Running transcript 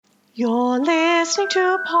You're listening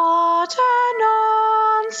to Potter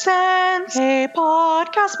Nonsense, a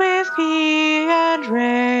podcast with Fee and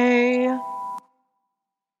Ray.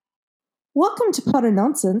 Welcome to Potter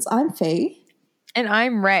Nonsense. I'm Fee. And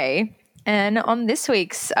I'm Ray. And on this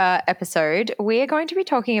week's episode, we are going to be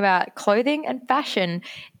talking about clothing and fashion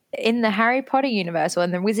in the Harry Potter universe or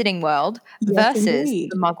in the Wizarding world versus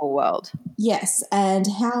indeed. the Muggle world. Yes, and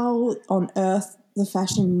how on earth the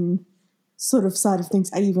fashion sort of side of things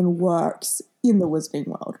even works in the Wizarding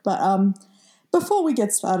world. But before we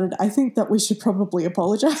get started, I think that we should probably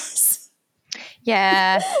apologise.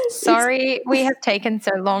 Yeah, sorry we have taken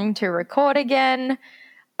so long to record again.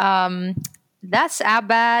 That's our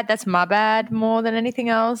bad. That's my bad more than anything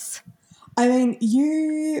else. I mean,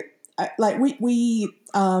 we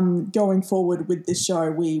going forward with this show,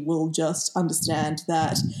 we will just understand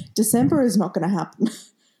that December is not going to happen.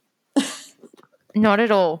 Not at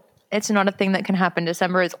all. It's not a thing that can happen.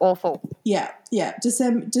 December is awful. Yeah.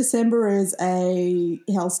 December is a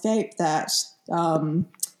hellscape that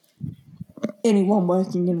anyone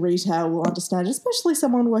working in retail will understand, especially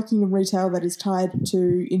someone working in retail that is tied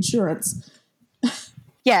to insurance.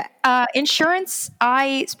 Yeah, insurance.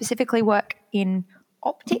 I specifically work in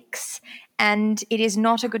optics, and it is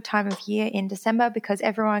not a good time of year in December because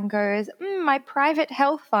everyone goes, my private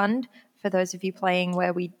health fund. For those of you playing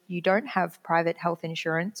where you don't have private health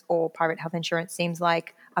insurance or private health insurance seems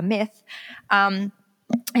like a myth,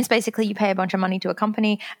 it's basically you pay a bunch of money to a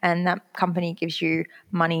company and that company gives you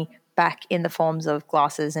money back in the forms of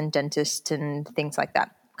glasses and dentists and things like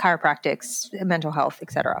that, chiropractics, mental health,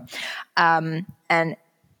 etc. And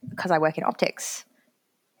because I work in optics,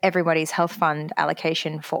 everybody's health fund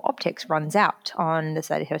allocation for optics runs out on the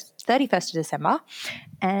 31st of December.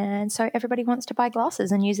 And so everybody wants to buy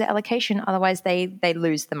glasses and use their allocation. Otherwise, they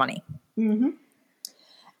lose the money. Mm-hmm.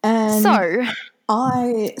 And so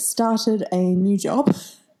I started a new job.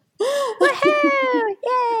 Woohoo!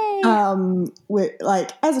 Yay!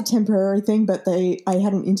 As a temporary thing, but I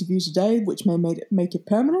had an interview today, which may make it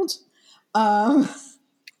permanent. Yay!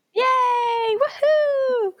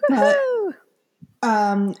 Woohoo! Woohoo!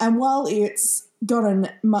 And while it's gotten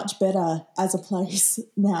much better as a place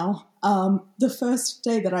now, the first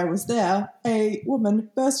day that I was there, a woman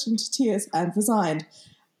burst into tears and resigned.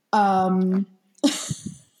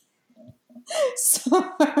 So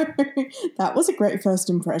that was a great first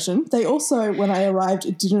impression. They also, when I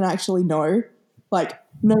arrived, didn't actually know.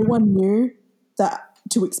 No one knew that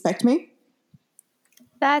to expect me.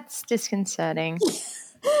 That's disconcerting.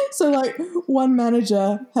 So, one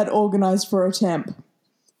manager had organised for a temp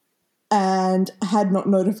and had not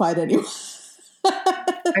notified anyone.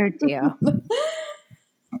 Oh, dear.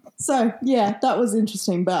 So, yeah, that was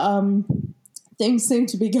interesting. But things seem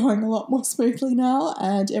to be going a lot more smoothly now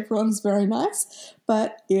and everyone's very nice.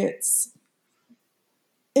 But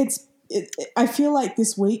I feel like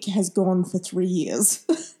this week has gone for 3 years.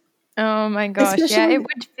 Oh, my gosh. Yeah, it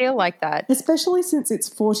would feel like that. Especially since it's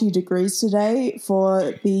 40 degrees today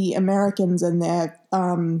for the Americans and their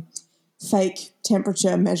fake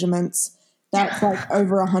temperature measurements. That's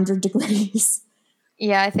over 100 degrees.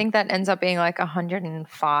 Yeah, I think that ends up being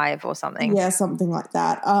 105 or something. Yeah, something like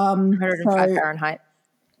that. 105 Fahrenheit.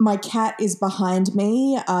 My cat is behind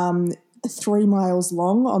me, 3 miles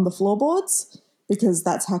long on the floorboards because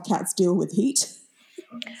that's how cats deal with heat.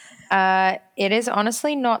 It is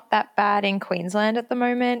honestly not that bad in Queensland at the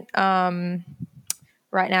moment.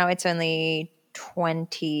 Right now it's only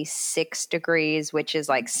 26 degrees, which is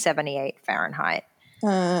 78 Fahrenheit.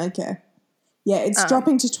 Okay. Yeah, it's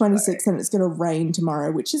dropping to 26 and it's going to rain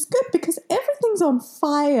tomorrow, which is good because everything's on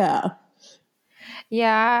fire.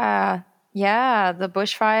 Yeah, the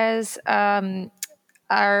bushfires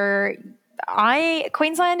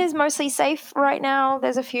Queensland is mostly safe right now.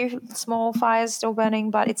 There's a few small fires still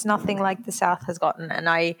burning, but it's nothing like the South has gotten. And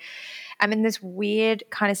I'm in this weird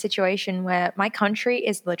kind of situation where my country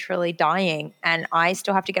is literally dying and I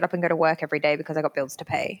still have to get up and go to work every day because I got bills to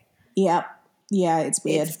pay. Yeah, it's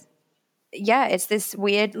weird. It's this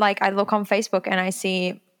weird, I look on Facebook and I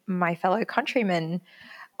see my fellow countrymen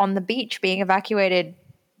on the beach being evacuated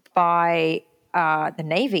by the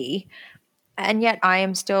Navy. And yet I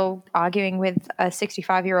am still arguing with a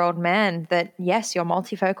 65-year-old man that, yes, your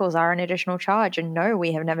multifocals are an additional charge. And no,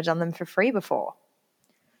 we have never done them for free before.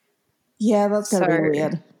 Yeah, that's going to be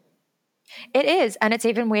weird. It is. And it's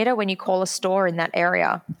even weirder when you call a store in that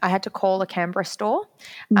area. I had to call a Canberra store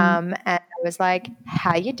and I was like,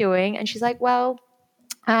 how you doing? And she's like, well,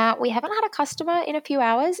 we haven't had a customer in a few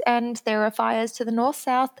hours and there are fires to the north,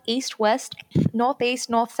 south, east, west, northeast,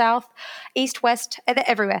 north, south, east, west,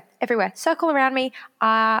 everywhere. Circle around me.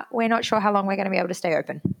 We're not sure how long we're going to be able to stay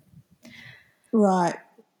open. Right.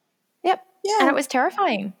 Yep. Yeah. And it was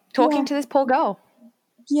terrifying talking Yeah. to this poor girl.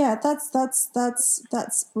 Yeah,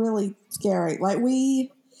 that's really scary. Like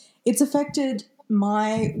it's affected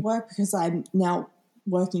my work because I'm now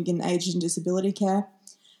working in aged and disability care.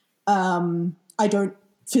 I don't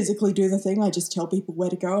physically do the thing. I just tell people where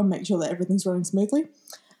to go and make sure that everything's running smoothly.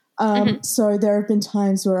 So there have been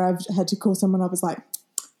times where I've had to call someone. I was like,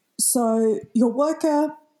 so your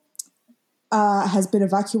worker has been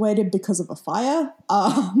evacuated because of a fire.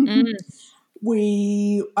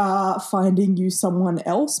 We are finding you someone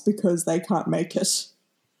else because they can't make it.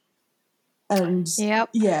 And Yep.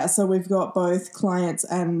 yeah, so we've got both clients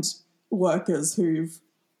and workers whose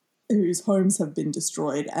homes have been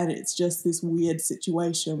destroyed, and it's just this weird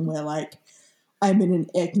situation where like I'm in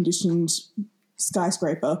an air-conditioned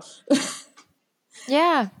skyscraper.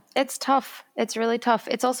 Yeah, it's tough. It's really tough.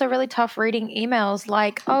 It's also really tough reading emails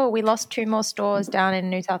like, oh, we lost 2 more stores down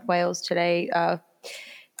in New South Wales today.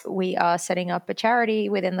 We are setting up a charity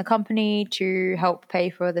within the company to help pay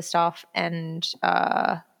for the staff and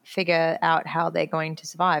figure out how they're going to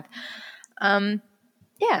survive.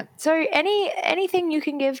 Yeah. So anything you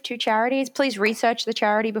can give to charities, please research the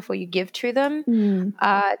charity before you give to them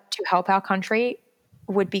to help our country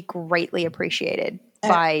would be greatly appreciated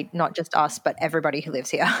by not just us, but everybody who lives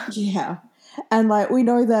here. Yeah. And like we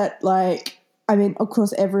know that like I mean, of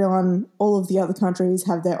course all of the other countries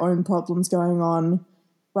have their own problems going on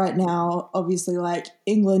right now. Obviously, like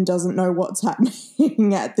England doesn't know what's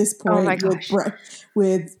happening at this point Oh my gosh.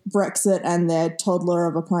 with Brexit and their toddler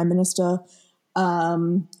of a prime minister.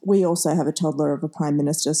 We also have a toddler of a prime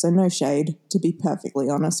minister, so no shade, to be perfectly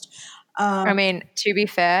honest. I mean, to be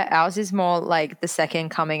fair, ours is more like the second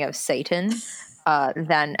coming of Satan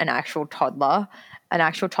than an actual toddler. An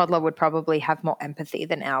actual toddler would probably have more empathy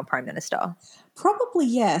than our prime minister. Probably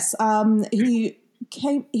yes. I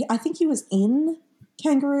think he was in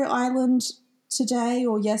Kangaroo Island today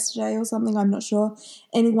or yesterday or something. I'm not sure.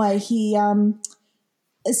 Anyway, he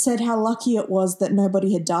said how lucky it was that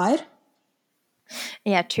nobody had died.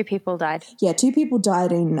 Yeah, 2 people died. Yeah, 2 people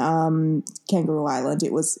died in Kangaroo Island.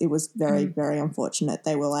 It was very very unfortunate.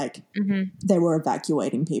 They were they were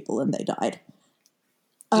evacuating people and they died.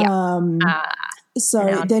 Yeah.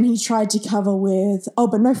 So then he tried to cover with,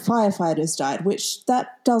 but no firefighters died, which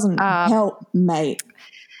that doesn't help, mate,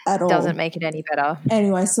 at all. Doesn't make it any better.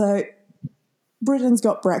 Anyway, so Britain's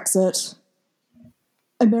got Brexit.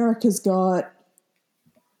 America's got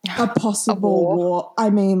a possible war. I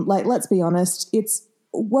mean, like, let's be honest. It's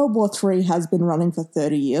World War III has been running for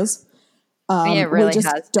 30 years. Yeah, it really we just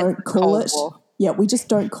has. don't call Cold it. War. Yeah, we just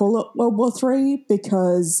don't call it World War III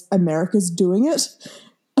because America's doing it.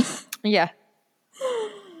 Yeah.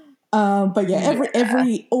 But yeah,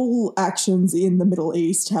 all actions in the Middle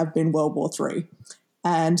East have been World War III,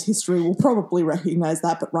 and history will probably recognize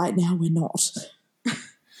that. But right now, we're not.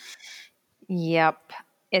 Yep.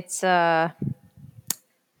 It's the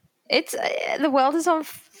world is on.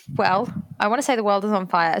 Well, I want to say the world is on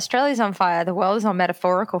fire. Australia's on fire. The world is on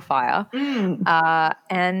metaphorical fire,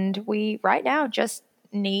 and we right now just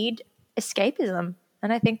need escapism.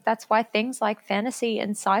 And I think that's why things like fantasy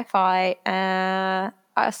and sci-fi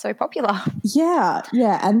are so popular. Yeah,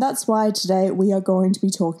 and that's why today we are going to be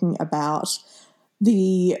talking about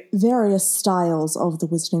the various styles of the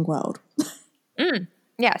Wizarding World.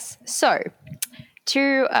 Yes. So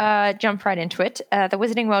to jump right into it,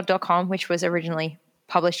 thewizardingworld.com, which was originally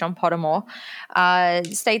published on Pottermore,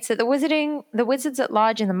 states that the wizards at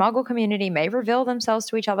large in the Muggle community may reveal themselves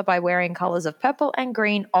to each other by wearing colors of purple and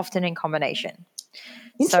green, often in combination.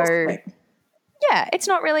 So, yeah, it's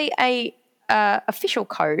not really a official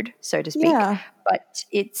code, so to speak, but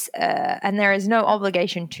it's and there is no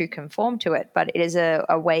obligation to conform to it, but it is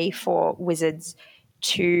a way for wizards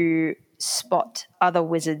to spot other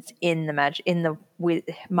wizards in the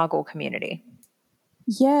Muggle community.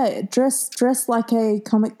 Yeah, dress like a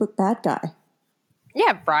comic book bad guy.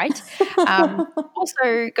 Yeah, right.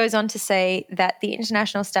 Also goes on to say that the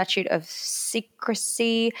International Statute of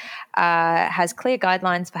Secrecy has clear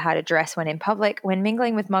guidelines for how to dress when in public. When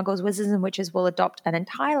mingling with muggles, wizards and witches will adopt an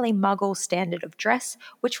entirely muggle standard of dress,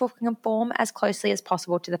 which will conform as closely as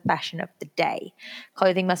possible to the fashion of the day.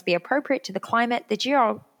 Clothing must be appropriate to the climate, the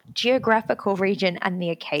geographical region, and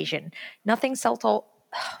the occasion. Nothing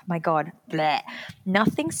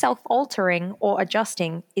self-altering or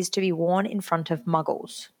adjusting is to be worn in front of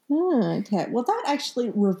muggles. Okay. Well, that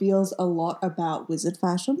actually reveals a lot about wizard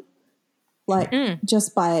fashion. Like,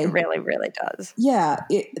 just by... It really, really does. Yeah,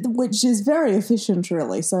 which is very efficient,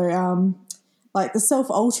 really. So, like, the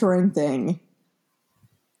self-altering thing,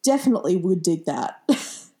 definitely would dig that.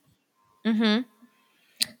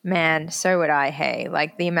 Man, so would I. Hey,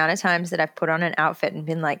 like the amount of times that I've put on an outfit and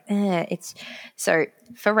been like, it's so.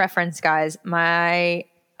 For reference, guys, I'm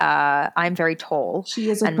very tall, She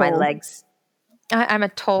is a and my tall. legs. I'm a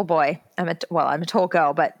tall boy. I'm a tall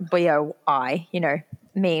girl, but BOI,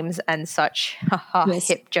 memes and such. Yes.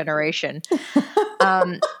 Hip generation.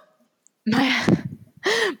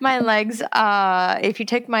 My legs are, if you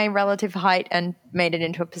take my relative height and made it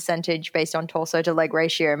into a percentage based on torso to leg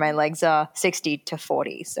ratio, my legs are 60 to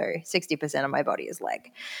 40. So 60% of my body is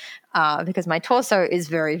leg because my torso is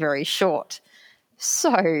very, very short.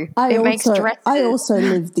 So it makes dresses. I also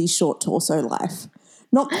live the short torso life.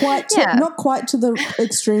 Not quite to the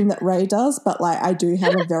extreme that Ray does, but like I do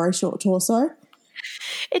have a very short torso.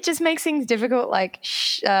 It just makes things difficult, like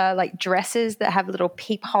dresses that have little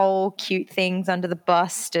peephole, cute things under the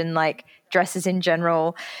bust, and like dresses in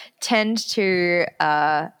general tend to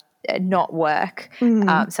not work.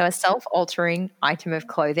 So a self-altering item of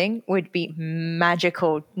clothing would be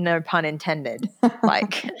magical, no pun intended.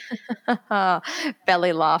 Like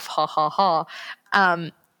belly laugh, ha ha ha.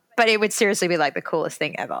 But it would seriously be like the coolest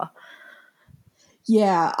thing ever.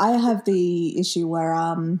 Yeah, I have the issue where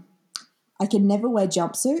I can never wear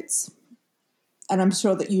jumpsuits, and I'm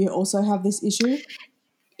sure that you also have this issue.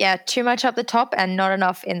 Yeah, too much up the top and not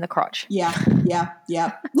enough in the crotch. Yeah.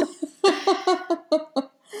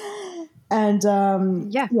 And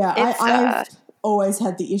I've always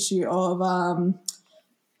had the issue of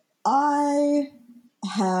I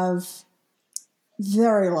have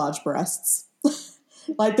very large breasts.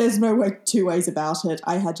 Like there's no two ways about it.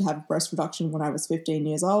 I had to have breast reduction when I was 15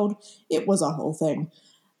 years old. It was a whole thing.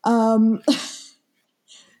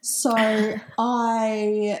 So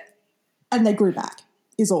and they grew back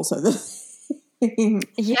is also the thing.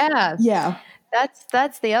 Yeah. Yeah.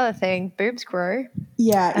 That's the other thing. Boobs grow.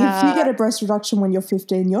 Yeah. If you get a breast reduction when you're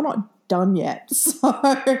 15, you're not done yet. So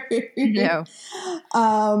No.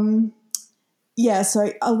 Yeah,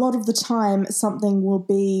 so a lot of the time something will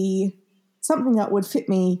be something that would fit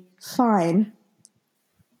me fine,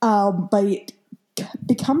 but it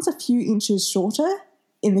becomes a few inches shorter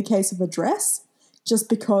in the case of a dress, just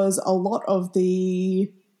because a lot of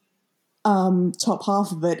the top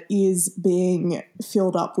half of it is being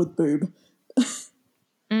filled up with boob.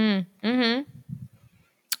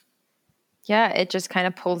 Yeah, it just kind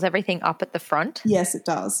of pulls everything up at the front. Yes, it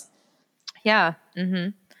does. Yeah. Mm-hmm.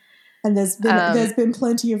 And there's been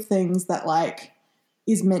plenty of things that like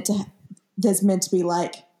there's meant to be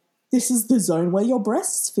like, this is the zone where your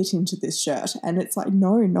breasts fit into this shirt, and it's like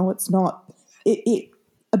no it's not. It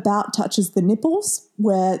about touches the nipples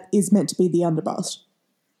where is meant to be the underbust.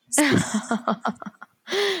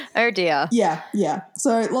 Oh dear. Yeah.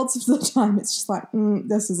 So lots of the time it's just like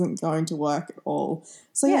this isn't going to work at all.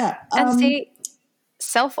 So yeah. And see,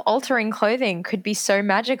 self-altering clothing could be so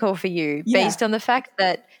magical for you based on the fact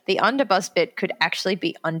that the underbust bit could actually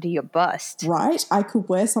be under your bust. Right? I could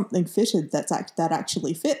wear something fitted that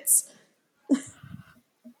actually fits.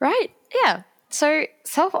 Right? Yeah. So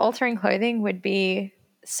self-altering clothing would be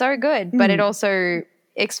so good, but it also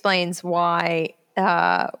explains why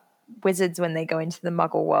wizards, when they go into the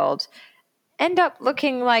muggle world, end up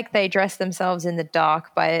looking like they dress themselves in the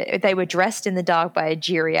dark they were dressed in the dark by a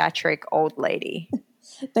geriatric old lady.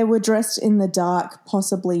 They were dressed in the dark,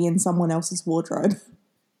 possibly in someone else's wardrobe.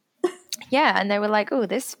 Yeah, and they were like, oh,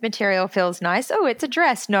 this material feels nice. Oh, it's a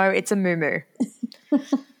dress. No, it's a muumuu.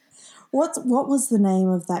 What was the name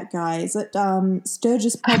of that guy? Is it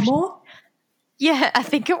Sturgis Podmore? Yeah, I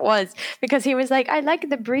think it was, because he was like, I like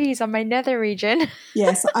the breeze on my nether region.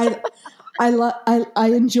 Yes, I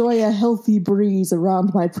enjoy a healthy breeze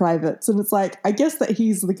around my privates. And it's like, I guess that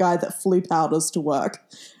he's the guy that flew powders to work.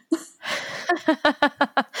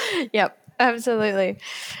 Yep, absolutely.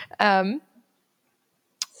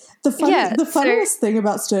 The funniest thing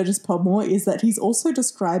about Sturgis Podmore is that he's also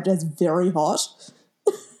described as very hot.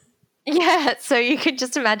 Yeah, so you could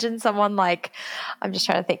just imagine someone like, I'm just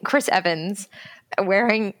trying to think, Chris Evans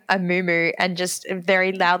wearing a muumuu and just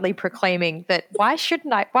very loudly proclaiming that why should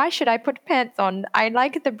I put pants on? I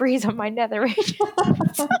like the breeze on my nether region.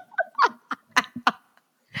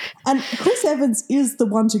 And Chris Evans is the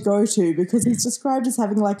one to go to because he's described as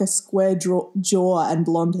having like a square jaw and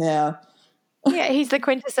blonde hair. Yeah, he's the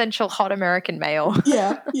quintessential hot American male.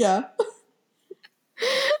 Yeah.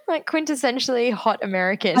 Like quintessentially hot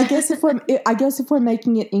American. I guess if we're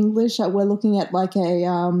making it English, we're looking at like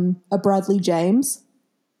a Bradley James.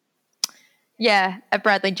 Yeah, a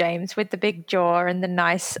Bradley James with the big jaw and the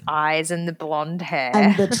nice eyes and the blonde hair.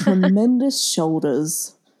 And the tremendous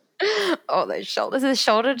shoulders. Oh, those shoulders. The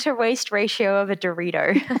shoulder to waist ratio of a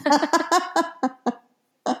Dorito.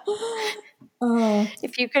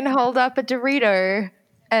 If you can hold up a Dorito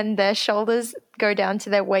and their shoulders go down to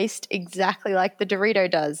their waist exactly like the Dorito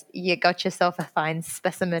does, you got yourself a fine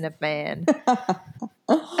specimen of man.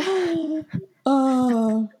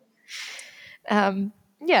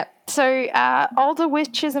 Yeah. So older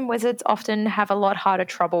witches and wizards often have a lot harder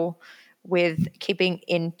trouble with keeping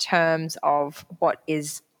in terms of what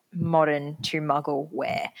is modern to muggle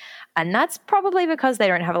wear. And that's probably because they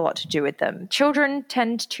don't have a lot to do with them. Children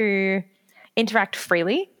tend to interact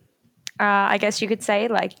freely. I guess you could say,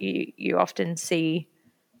 like you often see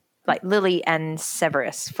like Lily and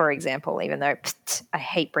Severus, for example, even though I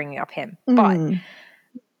hate bringing up him. But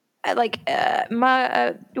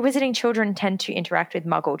wizarding children tend to interact with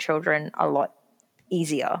muggle children a lot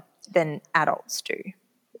easier than adults do.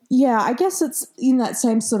 Yeah, I guess it's in that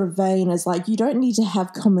same sort of vein as like you don't need to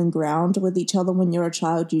have common ground with each other when you're a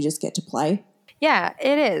child, you just get to play. Yeah,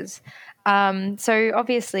 it is. So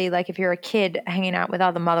obviously, like if you're a kid hanging out with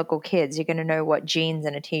other muggle kids, you're going to know what jeans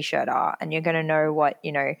and a t-shirt are, and you're going to know what,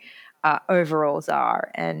 overalls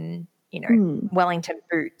are and, Wellington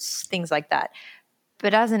boots, things like that.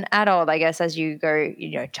 But as an adult, I guess as you go,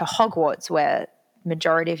 to Hogwarts, where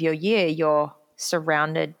majority of your year you're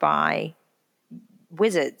surrounded by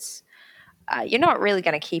wizards, you're not really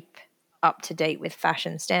going to keep up to date with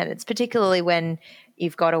fashion standards, particularly when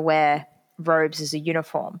you've got to wear robes as a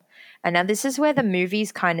uniform. And now this is where the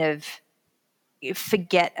movies kind of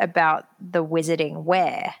forget about the wizarding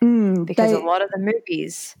wear because a lot of the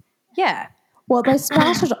movies, Well, they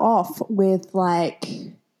started off with like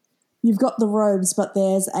you've got the robes, but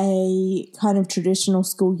there's a kind of traditional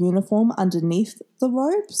school uniform underneath the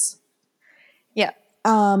robes. Yeah.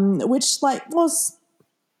 Which like was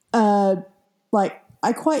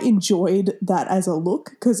I quite enjoyed that as a look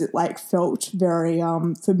because it like felt very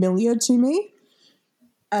familiar to me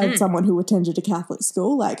as someone who attended a Catholic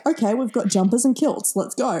school. Like, okay, we've got jumpers and kilts,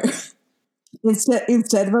 let's go.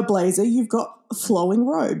 Instead of a blazer, you've got flowing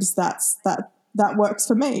robes. That works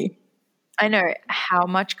for me. I know. How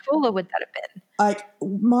much cooler would that have been? Like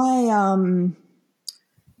my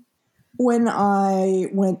when I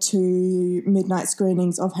went to midnight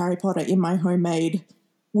screenings of Harry Potter in my homemade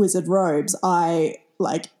wizard robes, I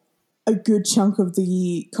like a good chunk of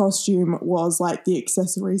the costume was like the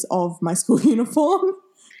accessories of my school uniform.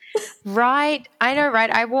 Right. I know, right?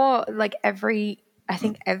 I wore like every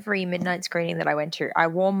midnight screening that I went to, I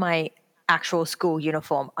wore my actual school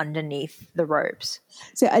uniform underneath the robes.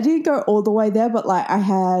 So I didn't go all the way there, but like I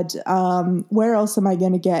had, where else am I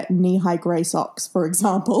going to get knee-high grey socks, for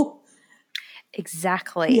example?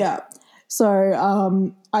 Exactly. Yeah.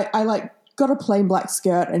 So I like got a plain black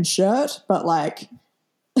skirt and shirt, but like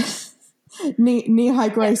knee-high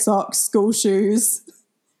grey socks, school shoes,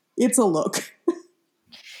 it's a look.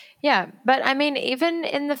 Yeah, but I mean, even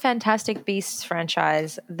in the Fantastic Beasts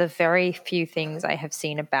franchise, the very few things I have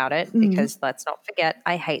seen about it, because let's not forget,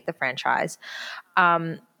 I hate the franchise.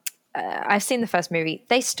 I've seen the first movie.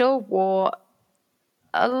 They still wore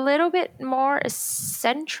a little bit more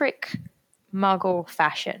eccentric Muggle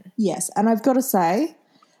fashion. Yes, and I've got to say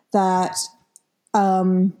that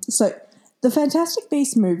so the Fantastic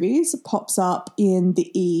Beasts movies pops up in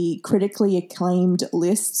the critically acclaimed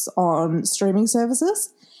lists on streaming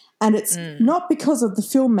services. And it's not because of the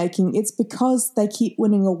filmmaking, it's because they keep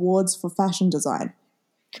winning awards for fashion design.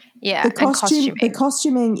 Yeah, the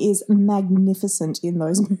costuming is magnificent in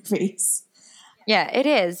those movies. Yeah, it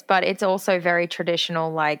is, but it's also very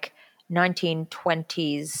traditional, like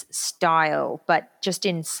 1920s style, but just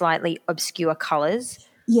in slightly obscure colors.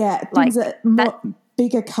 Yeah, things that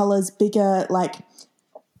bigger colors, bigger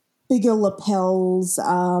lapels,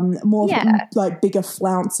 like bigger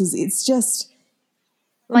flounces. It's just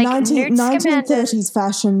like 1930s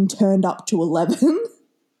fashion turned up to 11.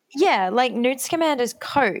 Yeah, like Newt Scamander's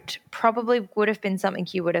coat probably would have been something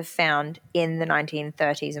you would have found in the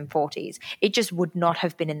 1930s and 40s. It just would not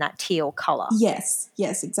have been in that teal color. Yes,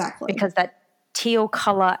 exactly. Because that teal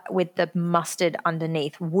color with the mustard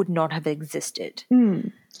underneath would not have existed.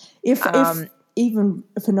 If even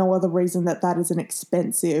for no other reason that is an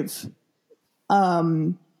expensive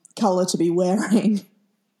color to be wearing.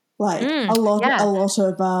 Like a lot of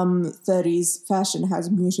 30s fashion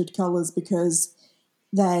has muted colors because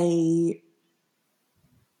they're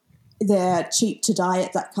cheap to dye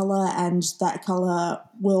it that color, and that color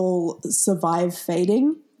will survive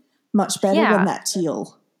fading much better than that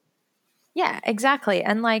teal. Yeah, exactly.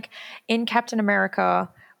 And like in Captain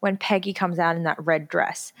America, when Peggy comes out in that red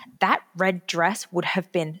dress would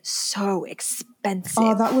have been so expensive.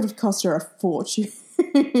 Oh, that would have cost her a fortune.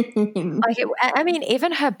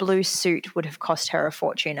 Even her blue suit would have cost her a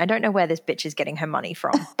fortune. I don't know where this bitch is getting her money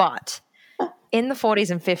from, but in the 40s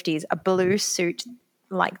and 50s, a blue suit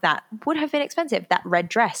like that would have been expensive. That red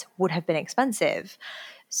dress would have been expensive.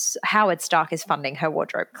 Howard Stark is funding her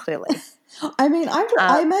wardrobe, clearly. I mean,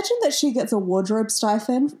 I imagine that she gets a wardrobe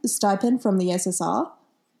stipend from the SSR.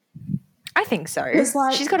 I think so.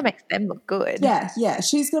 Like, she's got to make them look good. Yeah.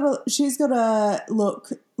 She's got to look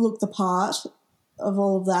the part of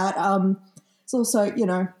all of that. It's also, you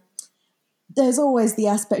know, there's always the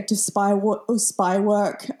aspect of spy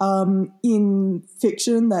work in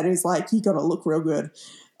fiction that is like, you got to look real good.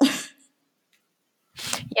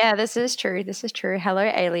 Yeah, this is true. Hello,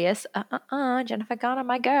 Alias. Jennifer Garner,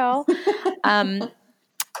 my girl.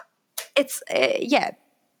 It's yeah.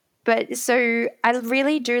 But so I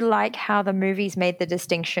really do like how the movies made the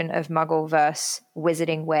distinction of Muggle versus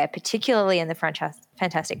Wizarding wear, particularly in the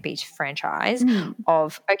Fantastic Beasts franchise,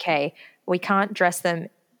 of, okay, we can't dress them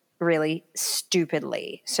really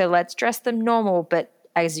stupidly. So let's dress them normal, but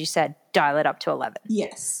as you said, dial it up to 11.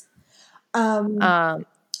 Yes.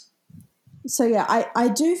 So, yeah, I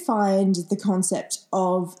do find the concept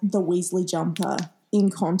of the Weasley jumper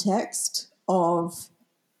in context of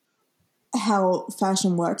how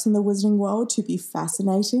fashion works in the Wizarding world to be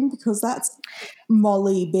fascinating, because that's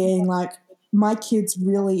Molly being like, my kids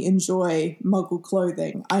really enjoy Muggle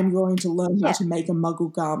clothing. I'm going to learn how to make a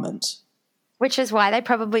Muggle garment. Which is why they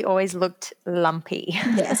probably always looked lumpy.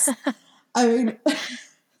 Yes. I mean,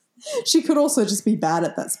 she could also just be bad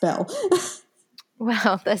at that spell.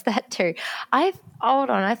 Well, there's that too. Hold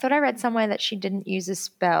on. I thought I read somewhere that she didn't use a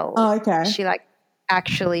spell. Oh, okay. She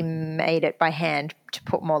actually made it by hand to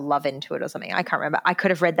put more love into it or something. I can't remember. I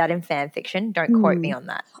could have read that in fan fiction. Don't quote me on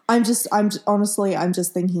that. I'm just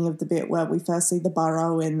thinking of the bit where we first see the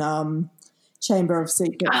Burrow in Chamber of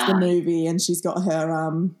Secrets, the movie, and she's got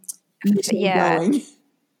her knitting going.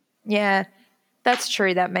 Yeah, that's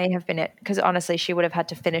true. That may have been it, because honestly, she would have had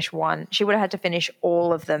to finish one. She would have had to finish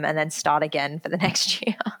all of them and then start again for the next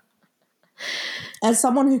year. As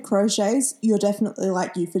someone who crochets, you're definitely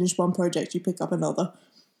like, you finish one project, you pick up another.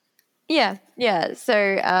 Yeah.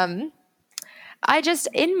 So I just,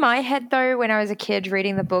 in my head though, when I was a kid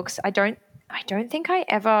reading the books, I don't think I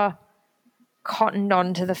ever cottoned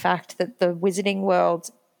on to the fact that the Wizarding world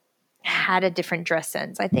had a different dress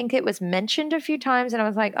sense. I think it was mentioned a few times and I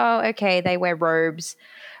was like, oh, okay, they wear robes,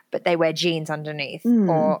 but they wear jeans underneath.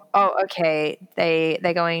 Or, oh, okay,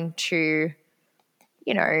 they're going to,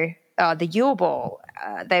 you know, the Yule Ball.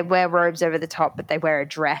 They wear robes over the top, but they wear a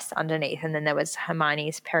dress underneath. And then there was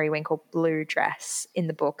Hermione's periwinkle blue dress in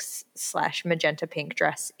the books / magenta pink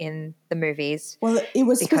dress in the movies. Well, it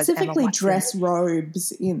was specifically dress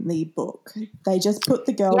robes in the book. They just put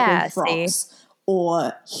the girls in frocks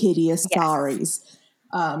or hideous saris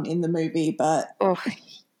in the movie. But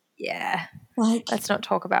let's not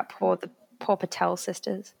talk about the poor Patel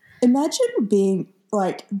sisters. Imagine being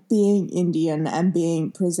Indian and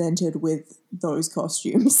being presented with those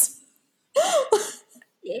costumes.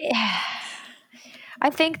 Yeah. I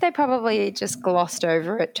think they probably just glossed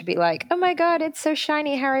over it to be like, oh my God, it's so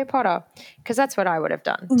shiny, Harry Potter. Because that's what I would have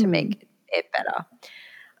done to make it better.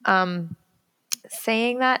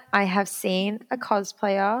 Saying that, I have seen a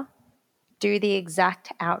cosplayer do the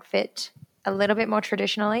exact outfit a little bit more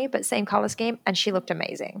traditionally, but same color scheme, and she looked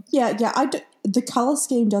amazing. Yeah. The color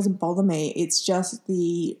scheme doesn't bother me. It's just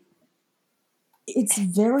it's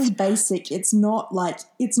very basic. It's not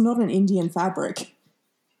an Indian fabric.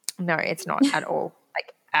 No, it's not at all.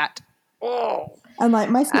 At all. And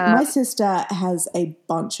my sister has a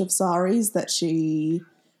bunch of saris that she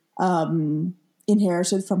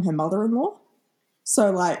inherited from her mother-in-law.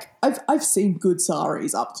 So I've seen good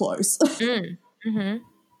saris up close. Mm-hmm.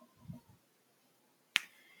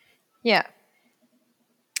 Yeah.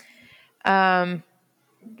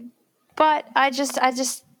 But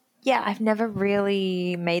I've never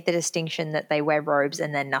really made the distinction that they wear robes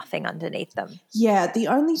and then nothing underneath them. Yeah, the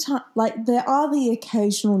only time, there are the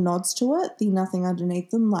occasional nods to it, the nothing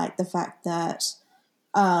underneath them, like the fact that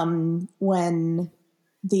when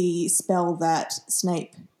the spell that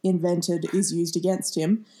Snape invented is used against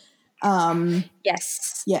him.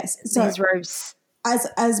 Yes. So his robes.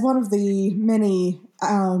 As one of the many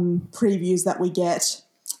previews that we get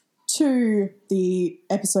to the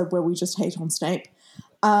episode where we just hate on Snape,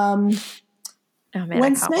 when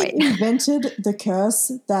Snape invented the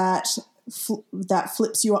curse that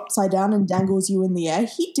flips you upside down and dangles you in the air,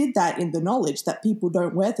 he did that in the knowledge that people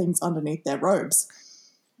don't wear things underneath their robes.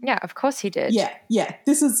 Yeah, of course he did. Yeah.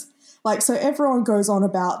 This is so everyone goes on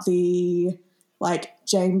about the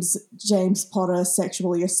James Potter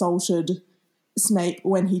sexually assaulted Snape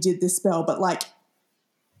when he did this spell, but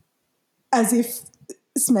as if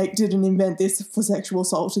Snape didn't invent this for sexual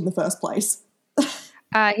assault in the first place.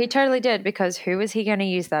 He totally did, because who was he going to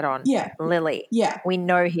use that on? Yeah. Lily. Yeah. We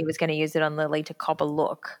know he was going to use it on Lily to cop a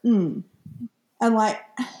look. And like,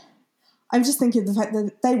 I'm just thinking of the fact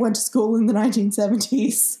that they went to school in the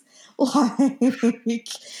 1970s. Like,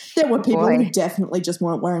 there were people who definitely just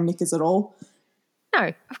weren't wearing knickers at all.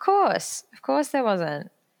 No, of course there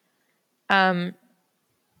wasn't.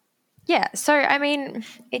 Yeah, so I mean,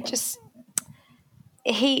 it just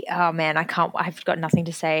oh man, I've got nothing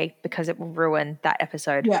to say because it will ruin that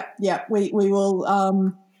episode. Yeah. We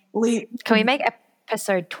will leave. Can we make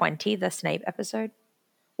episode 20 the Snape episode?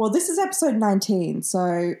 Well, this is episode 19,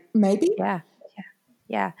 so maybe.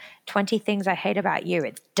 Yeah. 20 things I hate about you.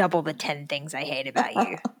 It's double the 10 things I hate about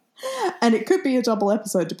you. And it could be a double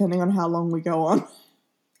episode depending on how long we go on.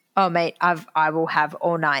 Oh, mate, I will have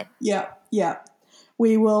all night. Yeah.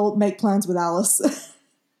 We will make plans with Alice.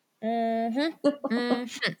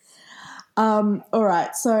 All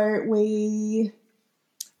right, so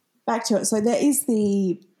back to it. So there is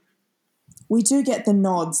we do get the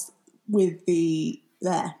nods with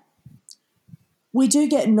we do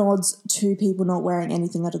get nods to people not wearing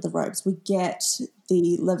anything under the robes. We get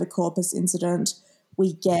the Levicorpus incident.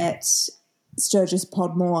 We get Sturgis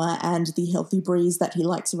Podmore and the healthy breeze that he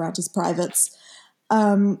likes around his privates.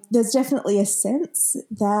 There's definitely a sense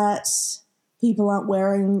that people aren't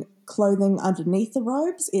wearing clothing underneath the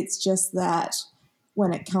robes. It's just that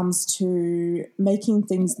when it comes to making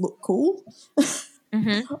things look cool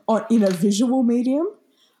in a visual medium,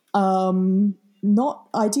 not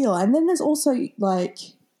ideal. And then there's also like,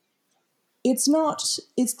 it's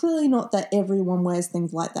clearly not that everyone wears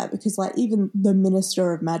things like that, because like even the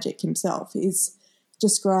Minister of Magic himself is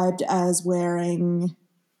described as wearing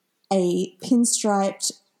a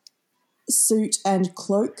pinstriped suit and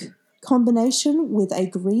cloak combination with a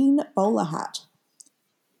green bowler hat.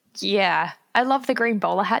 Yeah, I love the green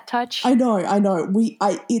bowler hat touch. I know.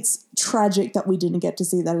 It's tragic that we didn't get to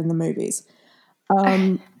see that in the movies.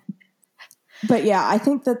 But yeah, I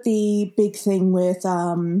think that the big thing with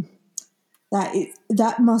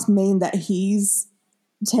that must mean that he's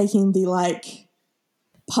taking the like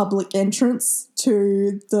public entrance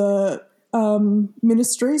to the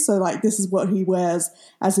ministry. So like this is what he wears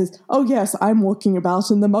as his, oh yes, I'm walking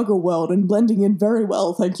about in the Muggle world and blending in very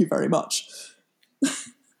well, thank you very much.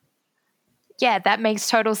 Yeah, that makes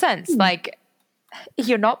total sense. Like,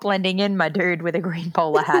 you're not blending in, my dude, with a green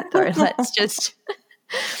bowler hat though.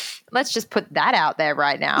 Let's just put that out there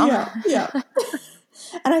right now. Yeah.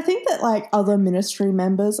 And I think that like other ministry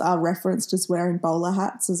members are referenced as wearing bowler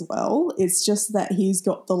hats as well. It's just that he's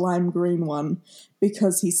got the lime green one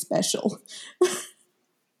because he's special.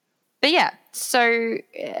 But yeah, so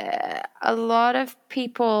a lot of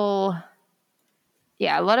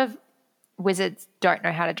wizards don't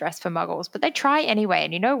know how to dress for muggles, but they try anyway.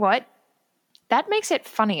 And you know what? That makes it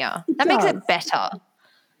funnier. That makes it better.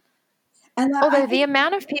 And although the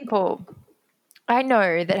amount of people I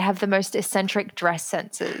know that have the most eccentric dress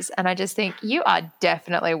senses, and I just think, you are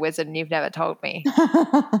definitely a wizard and you've never told me.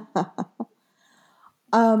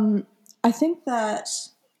 I think that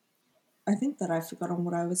I've forgotten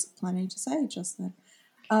what I was planning to say just then.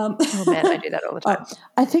 Oh man, I do that all the time.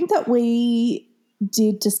 I think that we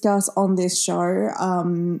did discuss on this show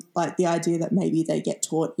like the idea that maybe they get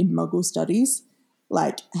taught in Muggle studies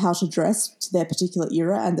like how to dress to their particular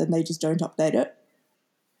era and then they just don't update it.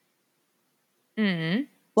 Mm-hmm.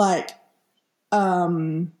 Like,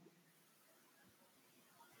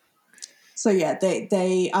 so yeah,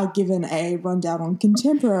 they are given a rundown on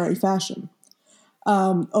contemporary fashion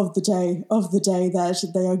of the day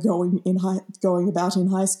that they are going about in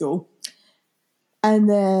high school, and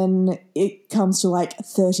then it comes to like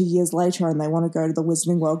 30 years later, and they want to go to the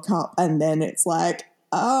Wizarding World Cup, and then it's like,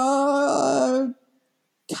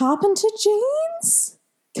 carpenter jeans.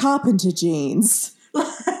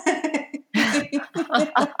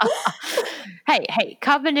 Hey,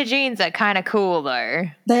 carpenter jeans are kind of cool though.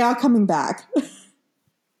 They are coming back.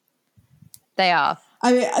 They are.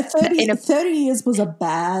 I mean, 30 years was a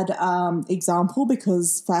bad example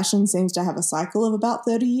because fashion seems to have a cycle of about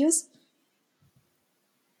 30 years.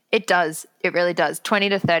 It does. It really does. 20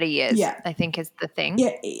 to 30 years, yeah. I think is the thing.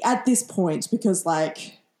 Yeah, at this point, because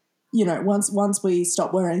like, you know, once we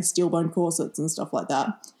stop wearing steel bone corsets and stuff like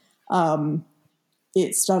that,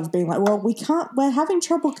 it started being like, well, we're having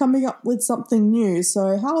trouble coming up with something new,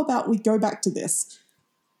 so how about we go back to this?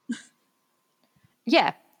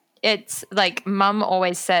 Yeah. It's like Mum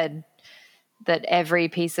always said that every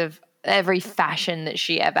fashion that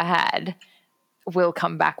she ever had will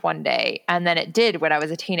come back one day. And then it did when I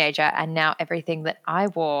was a teenager. And now everything that I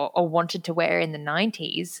wore or wanted to wear in the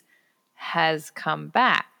 90s has come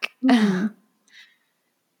back. Mm.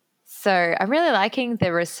 So I'm really liking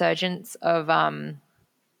the resurgence of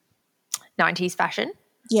 90s fashion,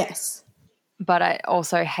 Yes. but I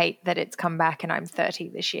also hate that it's come back and I'm 30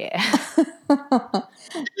 this year.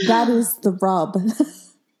 That is the rub.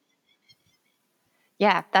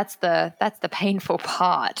 Yeah, that's the painful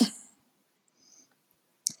part.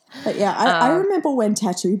 But yeah, I remember when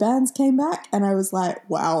tattoo bands came back and I was like,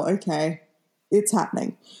 wow, okay, it's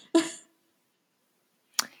happening.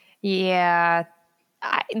 Yeah.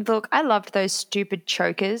 Look, I loved those stupid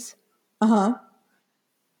chokers, Uh-huh.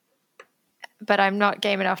 but I'm not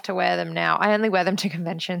game enough to wear them now. I only wear them to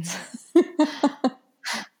conventions.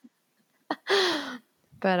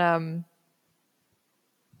 But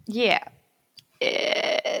yeah.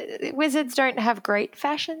 Wizards don't have great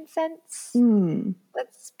fashion sense.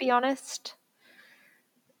 Let's be honest.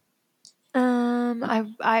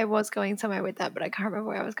 I was going somewhere with that, but I can't remember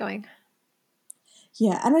where I was going.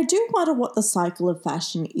 Yeah, and I do wonder what the cycle of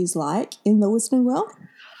fashion is like in the Wizarding world.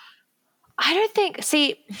 I don't think.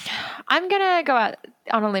 See, I'm gonna go out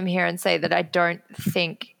on a limb here and say that I don't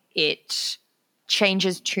think it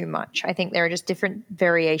changes too much. I think there are just different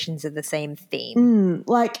variations of the same theme.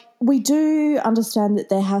 Like, we do understand that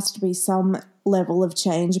there has to be some level of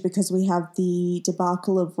change because we have the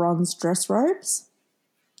debacle of Ron's dress robes.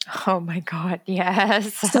 Oh my god,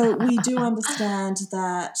 yes. So we do understand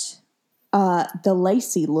that the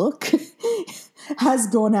lacy look has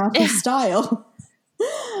gone out of style.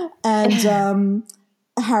 And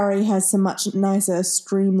Harry has some much nicer,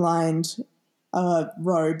 streamlined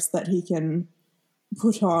robes that he can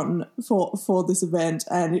put on for this event.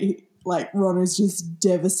 And, Ron is just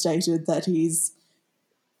devastated that he's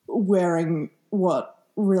wearing what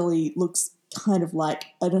really looks kind of like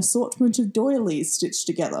an assortment of doilies stitched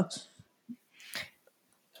together.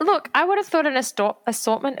 Look, I would have thought an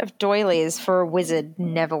assortment of doilies for a wizard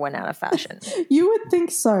never went out of fashion. You would think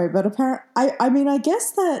so, but apparently, I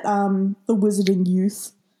guess that the wizarding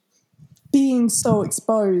youth being so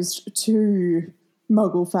exposed to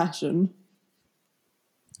Muggle fashion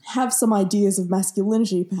have some ideas of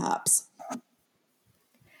masculinity, perhaps.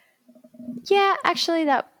 Yeah, actually,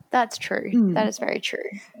 that's true. That is very true.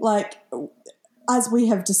 Like, as we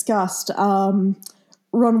have discussed,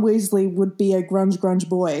 Ron Weasley would be a grunge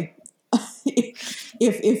boy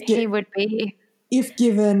if He would be. if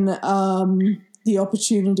given the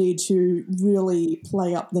opportunity to really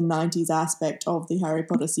play up the 90s aspect of the Harry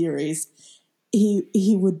Potter series.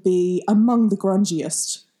 He would be among the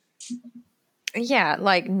grungiest. Yeah,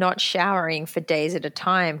 like not showering for days at a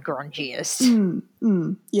time, grungiest.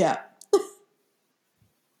 Yeah.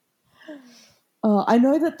 I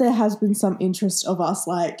know that there has been some interest of us,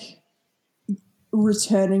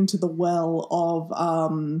 returning to the well of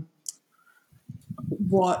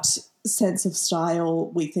what sense of style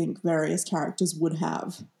we think various characters would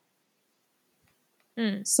have.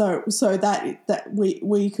 So that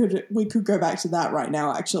we could go back to that right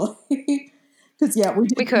now, actually, because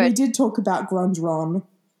we did talk about grunge Ron.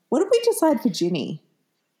 What did we decide for Ginny?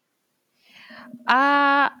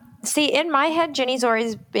 See, in my head, Ginny's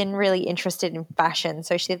always been really interested in fashion,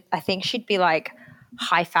 so I think she'd be like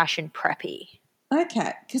high fashion preppy.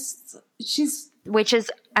 Okay, because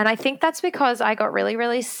and I think that's because I got really,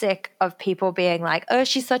 really sick of people being like, oh,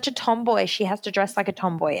 she's such a tomboy, she has to dress like a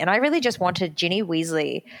tomboy. And I really just wanted Ginny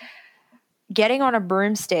Weasley getting on a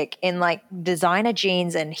broomstick in designer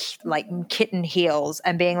jeans and kitten heels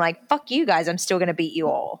and being like, fuck you guys, I'm still going to beat you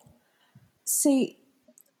all. See,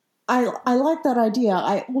 I like that idea.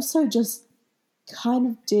 I also just kind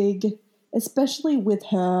of dig, especially with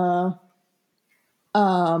her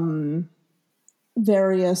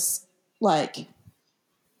various,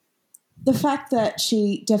 the fact that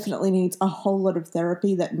she definitely needs a whole lot of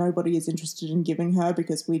therapy that nobody is interested in giving her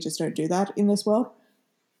because we just don't do that in this world.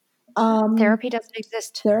 Therapy doesn't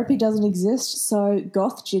exist. Therapy doesn't exist, so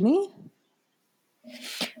goth Ginny?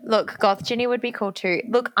 Look, goth Ginny would be cool too.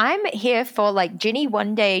 Look, I'm here for Ginny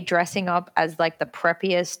one day dressing up as the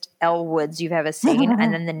preppiest Elle Woods you've ever seen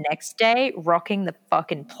and then the next day rocking the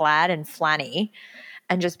fucking plaid and flanny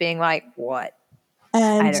and just being like, what?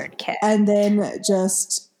 I don't care. And then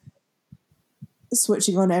just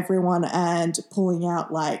switching on everyone and pulling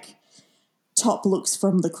out top looks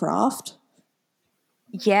from The Craft.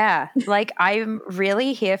 Yeah, I'm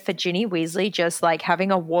really here for Ginny Weasley just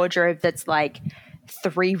having a wardrobe that's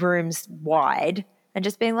 3 rooms wide and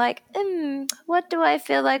just being like, what do I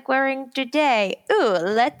feel like wearing today? Ooh,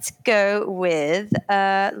 let's go with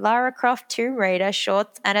Lara Croft Tomb Raider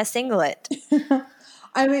shorts and a singlet.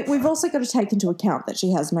 I mean, we've also got to take into account that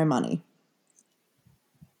she has no money.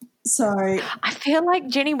 So I feel like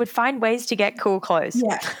Ginny would find ways to get cool clothes.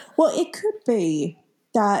 Yeah. Well, it could be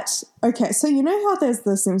that, okay, so you know how there's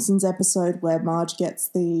the Simpsons episode where Marge gets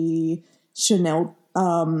the Chanel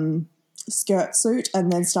skirt suit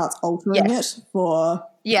and then starts altering Yes. it for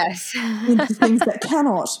Yes. into things that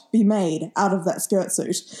cannot be made out of that skirt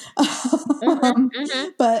suit.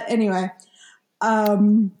 But anyway,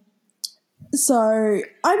 so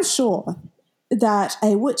I'm sure that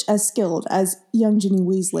a witch as skilled as young Ginny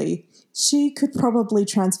Weasley, she could probably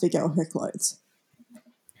transfigure her clothes.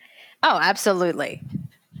 Oh, absolutely.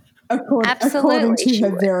 According Absolutely, to she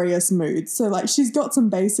her would. various moods. So, like, she's got some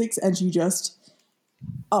basics and she just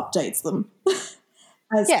updates them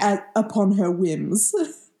as upon her whims.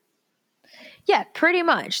 Yeah, pretty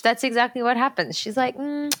much. That's exactly what happens. She's like,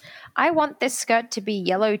 I want this skirt to be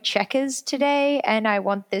yellow checkers today, and I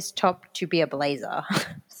want this top to be a blazer.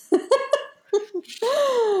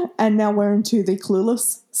 And now we're into the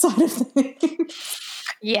clueless side of things.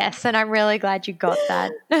 Yes, and I'm really glad you got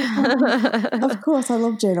that. Of course, I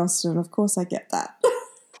love Jane Austen. Of course, I get that.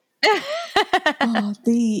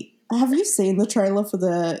 Have you seen the trailer for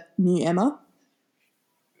the new Emma?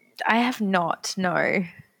 I have not, no.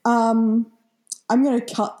 I'm going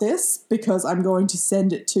to cut this because I'm going to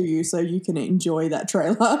send it to you so you can enjoy that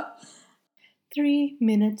trailer. 3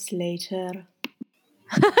 minutes later.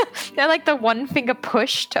 They're like the one finger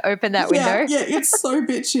push to open that window. Yeah, it's so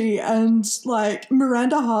bitchy, and like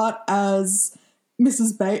Miranda Hart as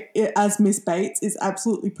Miss Bates is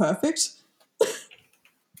absolutely perfect.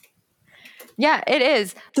 Yeah, it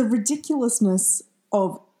is. The ridiculousness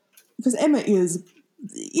of, because Emma is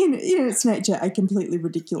in its nature a completely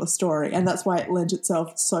ridiculous story, and that's why it lent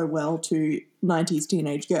itself so well to 90s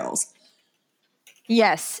teenage girls.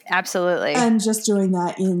 Yes, absolutely. And just doing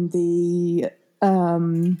that in the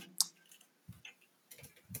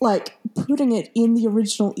like putting it in the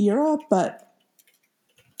original era, but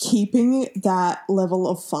keeping that level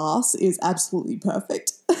of farce is absolutely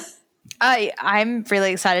perfect. I'm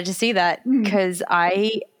really excited to see that because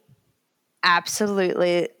I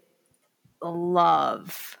absolutely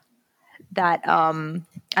love that.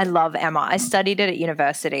 I love Emma. I studied it at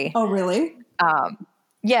university. Oh, really?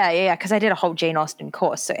 Yeah, because I did a whole Jane Austen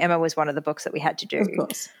course, so Emma was one of the books that we had to do. Of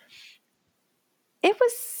course. It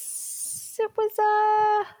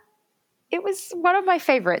was one of my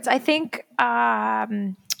favorites. I think,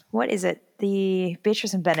 what is it? The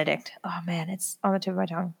Beatrice and Benedict. Oh man, it's on the tip of my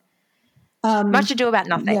tongue. Much Ado About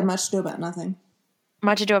Nothing. Yeah, Much Ado About Nothing.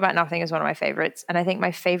 Much Ado About Nothing is one of my favorites. And I think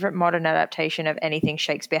my favorite modern adaptation of anything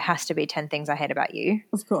Shakespeare has to be 10 Things I Hate About You.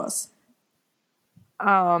 Of course.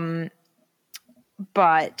 But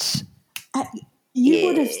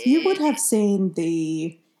you would have seen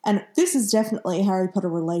the, and this is definitely Harry Potter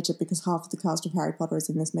related because half of the cast of Harry Potter is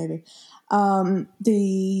in this movie.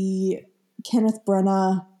 The Kenneth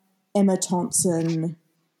Branagh, Emma Thompson.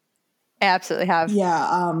 I absolutely have.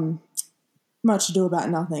 Yeah, Much Ado About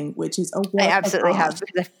Nothing, which is a work I absolutely of art. have.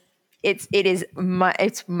 Because it's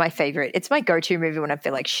my favorite. It's my go-to movie when I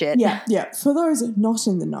feel like shit. Yeah. For those not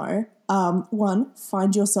in the know, one,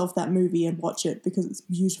 find yourself that movie and watch it because it's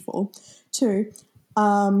beautiful. Two,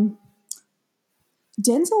 Denzel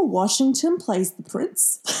Washington plays the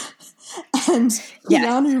prince, and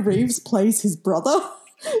Keanu Reeves plays his brother.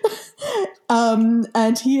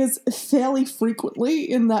 And he is fairly frequently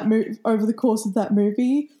in that movie over the course of that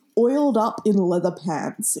movie oiled up in leather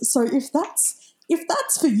pants. So if that's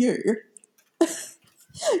for you,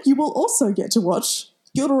 you will also get to watch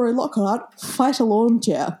Gilderoy Lockhart fight a lawn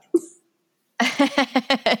chair.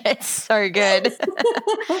 It's so good.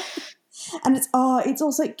 And it's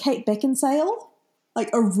also Kate Beckinsale, like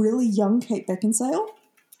a really young Kate Beckinsale.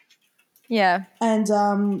 Yeah.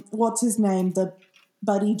 And what's his name? The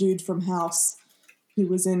buddy dude from House who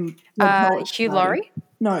was in Hugh Laurie?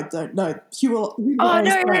 No. Hugh Oh,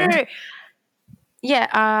 Laurie's friend. no.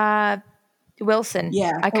 Yeah, Wilson.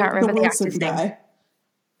 Yeah, I can't remember the Wilson actor's guy. name.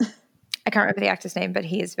 I can't remember the actor's name, but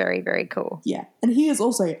he is very, very cool. Yeah, and he is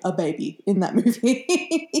also a baby in that movie.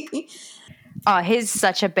 Oh, he's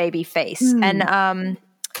such a baby face. And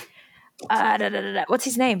what's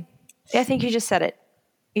his name? I think you just said it.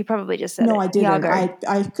 You probably just said it. No, I didn't. Iago.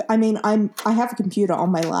 I mean, I have a computer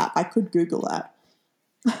on my lap. I could Google that.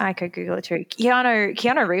 I could Google it too.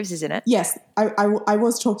 Keanu Reeves is in it. Yes, I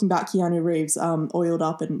was talking about Keanu Reeves oiled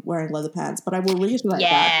up and wearing leather pants, but I will reiterate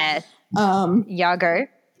that. Iago.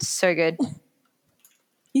 So good.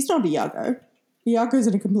 He's not Iago. Iago's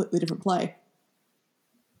in a completely different play.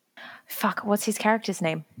 Fuck, what's his character's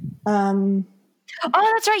name? Oh,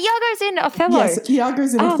 that's right. Iago's in Othello. Yes,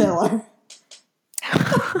 Iago's in Othello.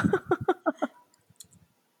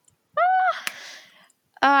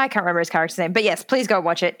 I can't remember his character's name, but yes, please go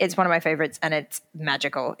watch it. It's one of my favorites, and it's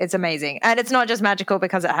magical. It's amazing, and it's not just magical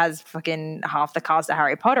because it has fucking half the cast of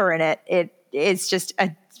Harry Potter in it. It's just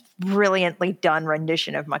a brilliantly done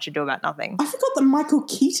rendition of Much Ado About Nothing. I forgot that Michael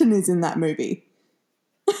Keaton is in that movie.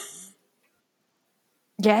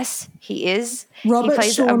 Yes, he is. Robert he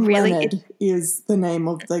plays Sean Leonard is the name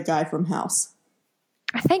of the guy from House.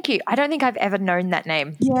 Thank you. I don't think I've ever known that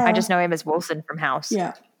name. Yeah. I just know him as Wilson from House.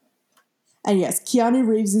 Yeah. And yes, Keanu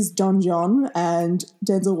Reeves is Don John and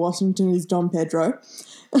Denzel Washington is Don Pedro.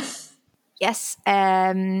 Yes.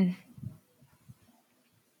 I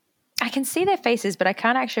can see their faces, but I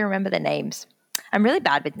can't actually remember their names. I'm really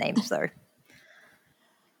bad with names, though.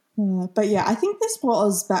 But yeah, I think this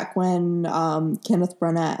was back when Kenneth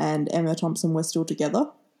Branagh and Emma Thompson were still together.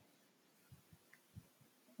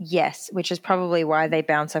 Yes, which is probably why they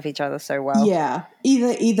bounce off each other so well. Yeah,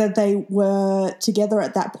 either they were together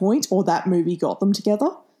at that point or that movie got them together.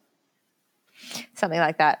 Something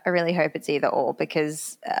like that. I really hope it's either or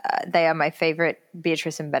because they are my favorite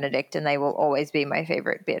Beatrice and Benedict, and they will always be my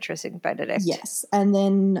favorite Beatrice and Benedict. Yes, and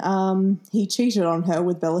then he cheated on her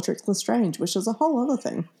with Bellatrix Lestrange, which is a whole other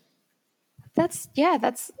thing.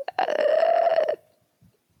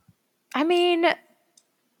 I mean,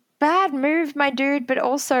 bad move, my dude, but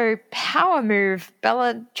also power move.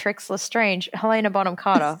 Bellatrix Lestrange, Helena Bonham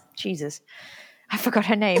Carter. Jesus, I forgot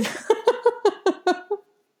her name.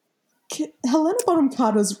 Helena Bonham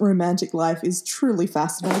Carter's romantic life is truly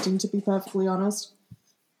fascinating, to be perfectly honest.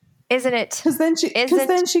 Isn't it? Because then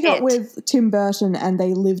she got with Tim Burton and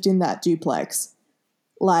they lived in that duplex.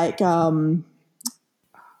 Like,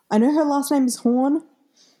 I know her last name is Horn.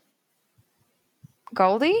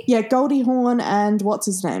 Goldie? Yeah, Goldie Hawn and what's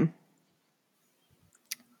his name?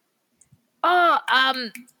 Oh,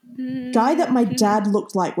 Guy that my dad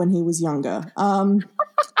looked like when he was younger. Kurt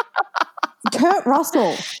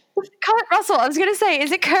Russell. Kurt Russell. I was going to say,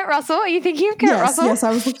 is it Kurt Russell? Are you thinking of Kurt Russell? Yes,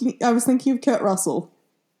 I was thinking of Kurt Russell.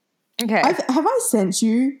 Okay. Have I sent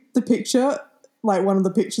you the picture, like one of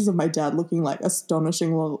the pictures of my dad looking like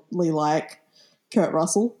astonishingly like Kurt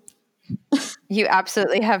Russell? You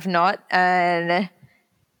absolutely have not, and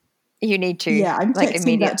you need to. Yeah, I'm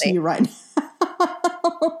texting that to you right now.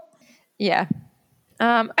 Yeah.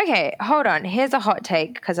 Okay, hold on. Here's a hot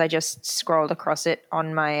take because I just scrolled across it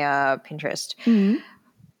on my Pinterest. Mm-hmm.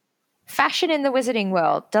 Fashion in the wizarding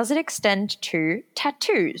world, does it extend to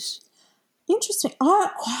tattoos? Interesting.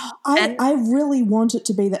 I really want it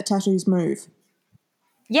to be that tattoos move.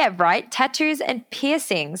 Yeah, right. Tattoos and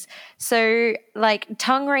piercings. So, like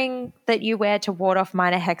tongue ring that you wear to ward off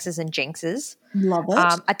minor hexes and jinxes. Love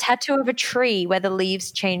it. A tattoo of a tree where the leaves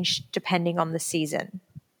change depending on the season.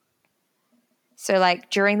 So, like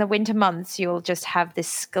during the winter months, you'll just have this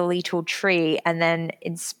skeletal tree, and then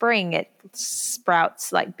in spring it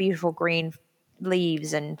sprouts like beautiful green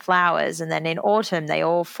leaves and flowers, and then in autumn they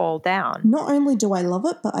all fall down. Not only do I love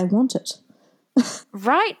it, but I want it.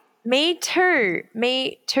 Right. Me too.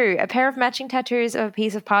 A pair of matching tattoos of a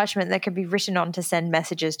piece of parchment that can be written on to send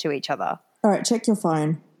messages to each other. All right, check your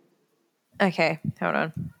phone. Okay, hold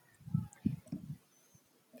on.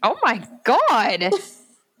 Oh my God.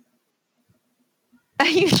 Are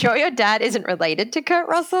you sure your dad isn't related to Kurt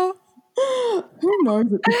Russell? Who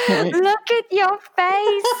knows at this point? Look at your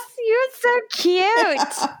face. You're so cute.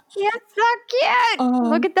 You're so cute.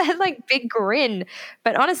 Look at that like big grin.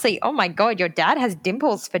 But honestly, oh my God, your dad has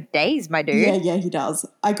dimples for days, my dude. Yeah, he does.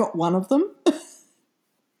 I got one of them.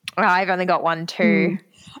 I've only got one too.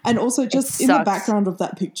 And also just in the background of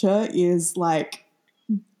that picture is like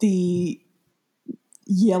the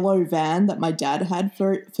yellow van that my dad had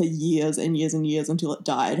for years and years and years until it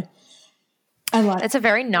died. And like, it's a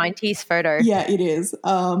very 90s photo. Yeah, it is.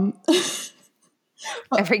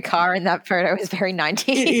 Every car in that photo is very 90s.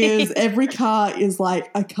 It is. Every car is like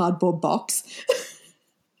a cardboard box.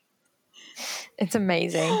 It's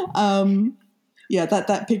amazing. Yeah,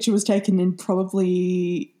 that picture was taken in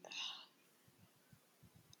probably,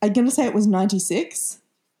 I'm going to say it was 96,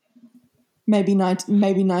 maybe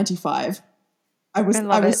 95. I was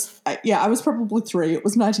probably 3. It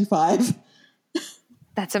was 95.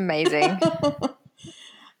 That's amazing.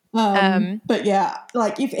 But yeah,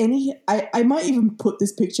 like if any, I might even put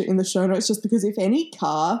this picture in the show notes just because if any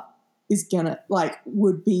car is gonna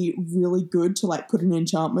would be really good to like put an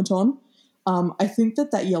enchantment on, I think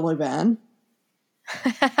that yellow van.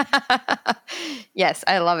 Yes,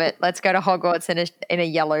 I love it. Let's go to Hogwarts in a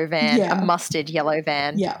yellow van, a mustard yellow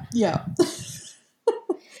van. Yeah.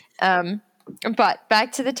 But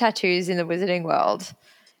back to the tattoos in the wizarding world.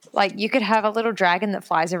 Like you could have a little dragon that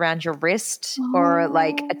flies around your wrist or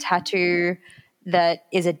like a tattoo that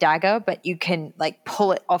is a dagger, but you can like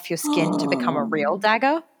pull it off your skin to become a real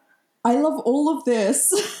dagger. I love all of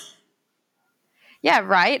this. Yeah,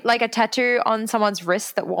 right? Like a tattoo on someone's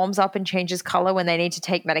wrist that warms up and changes color when they need to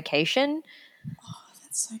take medication.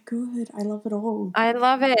 That's so good. I love it all. I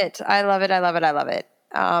love it. I love it. I love it. I love it.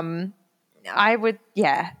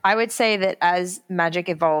 I would say that as magic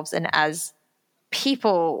evolves and as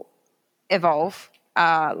people evolve,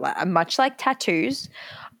 much like tattoos,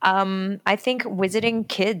 I think wizarding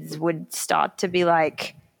kids would start to be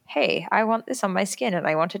like, hey, I want this on my skin and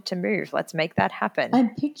I want it to move. Let's make that happen.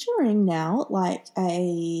 I'm picturing now like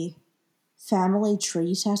a family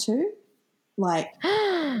tree tattoo, like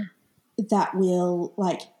that will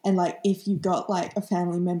like, and like if you got like a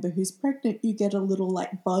family member who's pregnant, you get a little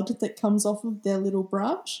like bud that comes off of their little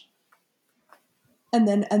branch, and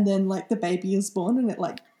then like the baby is born and it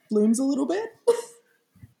like blooms a little bit.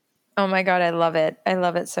 Oh my God, I love it. I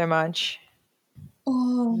love it so much.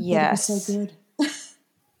 Oh, yes. That would be so good.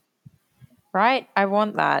 Right? I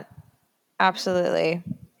want that. Absolutely.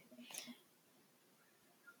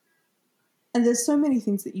 And there's so many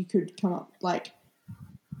things that you could come up like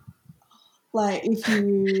if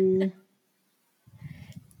you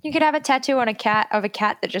could have a tattoo on a cat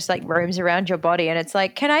that just like roams around your body and it's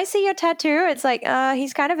like, can I see your tattoo? It's like,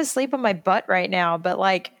 he's kind of asleep on my butt right now, but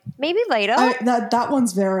like maybe later. That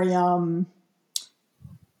one's very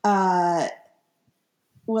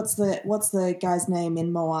what's the guy's name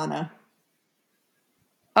in Moana?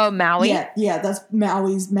 Oh, Maui? Yeah, that's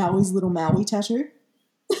Maui's little Maui tattoo.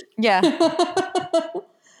 Yeah.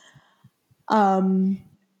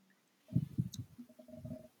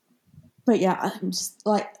 But yeah, I'm just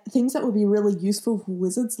like things that would be really useful for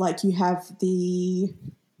wizards. Like you have the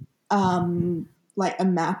like a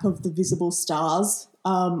map of the visible stars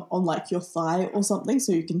on like your thigh or something,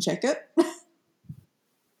 so you can check it,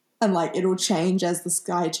 and like it'll change as the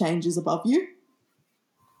sky changes above you.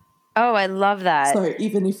 Oh, I love that. So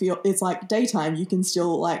even if it's like daytime, you can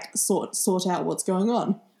still like sort out what's going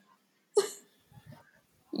on.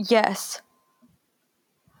 Yes.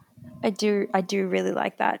 I do really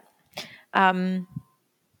like that. Yeah,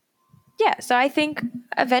 so I think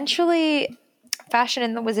eventually fashion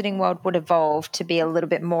in the wizarding world would evolve to be a little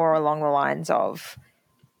bit more along the lines of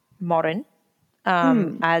modern.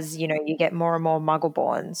 As, you know, you get more and more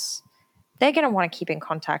Muggleborns, they're going to want to keep in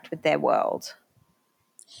contact with their world.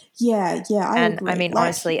 Yeah, I agree. I mean,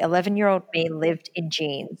 honestly, 11-year-old me lived in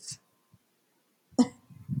jeans.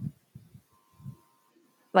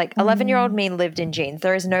 Like, 11-year-old me lived in jeans.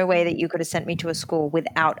 There is no way that you could have sent me to a school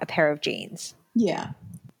without a pair of jeans. Yeah.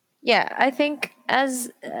 Yeah, I think as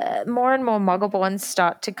more and more Muggleborns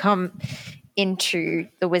start to come into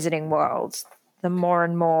the wizarding world, the more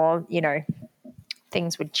and more, you know,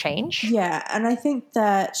 things would change. Yeah, and I think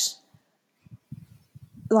that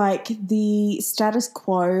like the status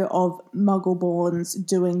quo of Muggleborns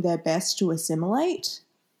doing their best to assimilate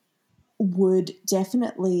would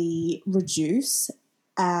definitely reduce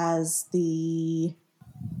as the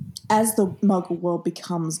Muggle world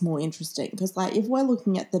becomes more interesting. Because like if we're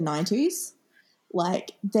looking at the 90s,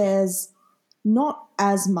 like there's not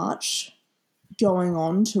as much going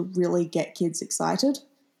on to really get kids excited.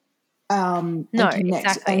 And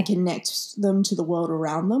connect them to the world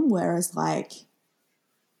around them, whereas like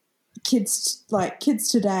kids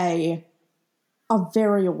today are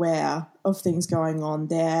very aware of things going on.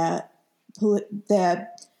 They're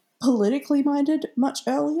politically minded much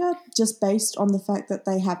earlier, just based on the fact that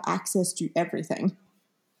they have access to everything.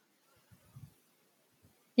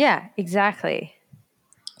 Yeah, exactly.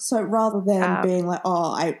 So rather than being like,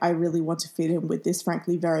 oh, I really want to fit in with this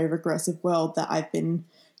frankly very regressive world that I've been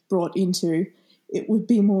brought into, it would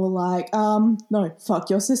be more like, no, fuck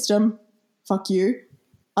your system, fuck you.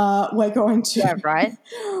 We're going to... Yeah, right?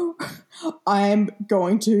 I'm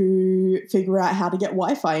going to figure out how to get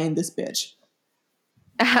Wi-Fi in this bitch.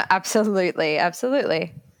 Absolutely,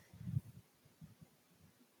 absolutely.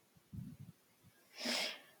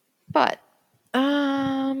 But,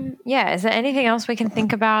 yeah, is there anything else we can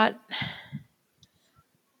think about?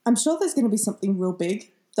 I'm sure there's going to be something real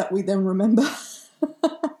big that we then remember.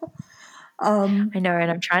 I know,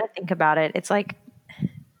 and I'm trying to think about it. It's like,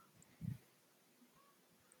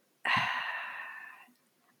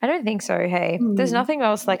 I don't think so, hey. There's nothing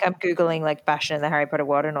else, like I'm Googling like fashion in the Harry Potter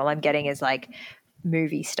world and all I'm getting is like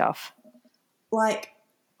movie stuff. Like,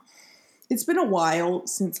 it's been a while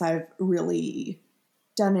since I've really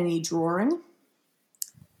done any drawing.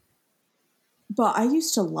 But I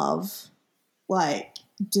used to love, like,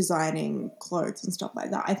 designing clothes and stuff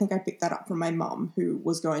like that. I think I picked that up from my mum, who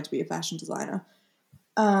was going to be a fashion designer.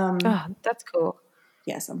 Oh, that's cool.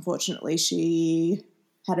 yes, unfortunately, she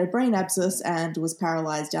had a brain abscess and was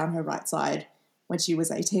paralyzed down her right side when she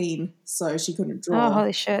was 18, so she couldn't draw. Oh,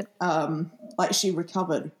 holy shit. Like, she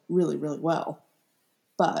recovered really, really well,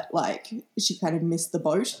 but, like, she kind of missed the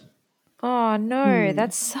boat. Oh, no,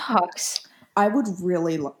 that sucks. I would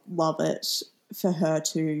really love it for her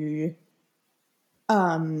to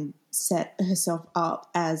set herself up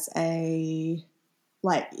as a,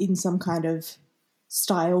 like, in some kind of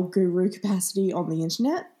style guru capacity on the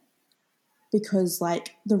internet, because,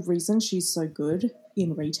 like, the reason she's so good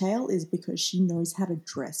in retail is because she knows how to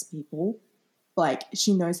dress people. Like,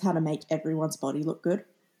 she knows how to make everyone's body look good.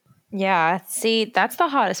 Yeah, see, that's the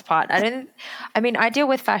hardest part. I deal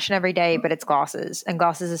with fashion every day, but it's glasses, and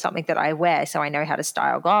glasses is something that I wear, so I know how to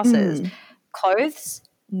style glasses. Clothes,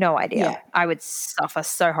 no idea. Yeah. I would suffer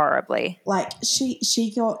so horribly. Like,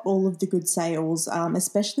 she got all of the good sales,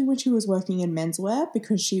 especially when she was working in menswear,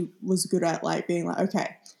 because she was good at, like, being like,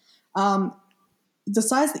 okay, the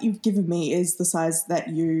size that you've given me is the size that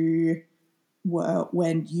you were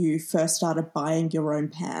when you first started buying your own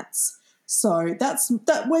pants. So that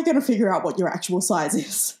we're going to figure out what your actual size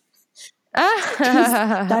is.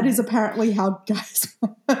 That is apparently how guys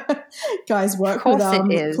work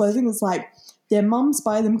with clothing. It's like their mums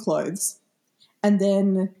buy them clothes, and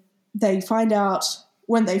then they find out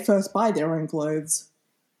when they first buy their own clothes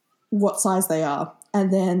what size they are,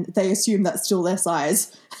 and then they assume that's still their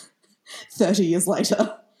size 30 years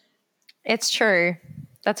later. It's true.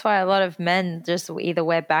 That's why a lot of men just either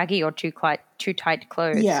wear baggy or too tight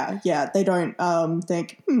clothes. Yeah. They don't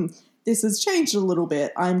think, this has changed a little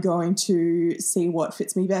bit. I'm going to see what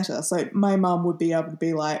fits me better. So my mum would be able to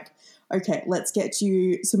be like, okay, let's get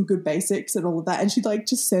you some good basics and all of that. And she'd, like,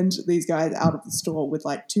 just send these guys out of the store with,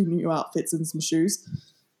 like, 2 new outfits and some shoes.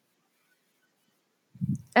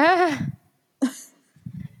 That's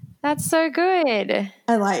so good.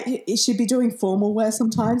 And, like, she'd be doing formal wear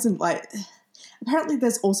sometimes, and, like, apparently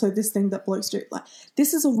there's also this thing that blokes do. Like,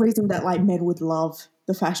 this is a reason that, like, men would love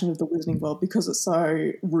the fashion of the Wizarding World, because it's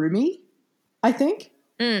so roomy, I think.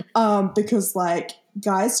 Because, like,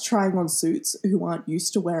 guys trying on suits who aren't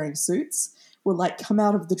used to wearing suits will, like, come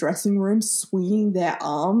out of the dressing room swinging their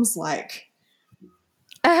arms like,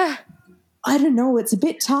 I don't know, it's a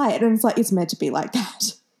bit tight, and it's like, it's meant to be like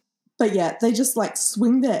that. But yeah, they just, like,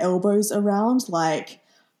 swing their elbows around like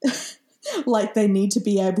like they need to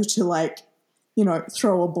be able to, like, you know,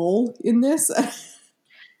 throw a ball in this.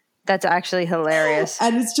 That's actually hilarious.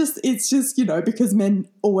 And it's just, you know, because men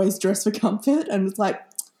always dress for comfort, and it's like,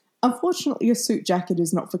 unfortunately, a suit jacket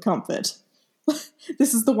is not for comfort.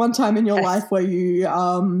 This is the one time in your life where you,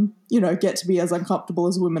 you know, get to be as uncomfortable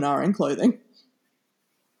as women are in clothing.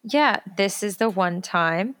 Yeah, this is the one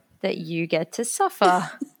time that you get to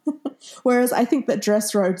suffer. Whereas I think that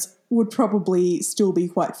dress robes would probably still be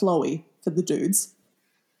quite flowy for the dudes.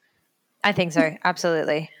 I think so,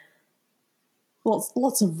 absolutely.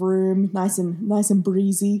 Lots of room, nice and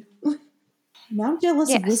breezy. Now I'm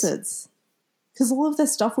jealous of wizards, because all of their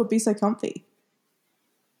stuff would be so comfy.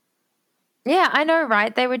 Yeah, I know,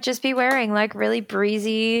 right? They would just be wearing, like, really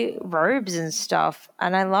breezy robes and stuff,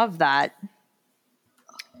 and I love that.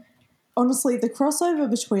 Honestly, the crossover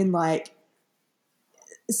between, like,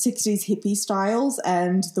 60s hippie styles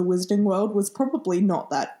and the Wizarding World was probably not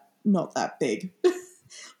that big.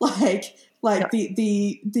 like no.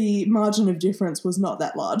 the margin of difference was not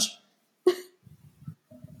that large.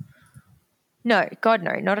 No, God,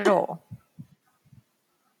 no, not at all.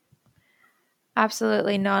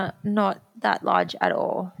 Absolutely not that large at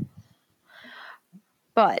all.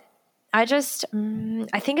 But I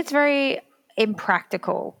think it's very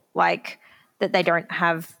impractical, like, that they don't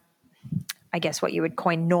have, I guess, what you would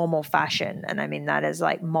coin normal fashion. And I mean, that is,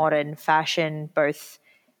 like, modern fashion, both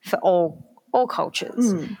for all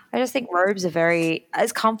cultures. I just think robes are very,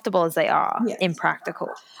 as comfortable as they are, impractical.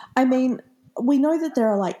 I mean, we know that there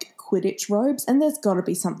are, like, Quidditch robes, and there's got to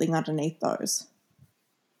be something underneath those.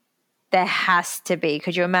 There has to be.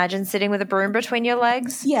 Could you imagine sitting with a broom between your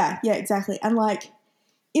legs? Yeah, exactly. And, like,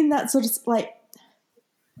 in that sort of, like,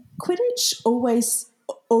 Quidditch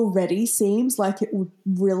already seems like it would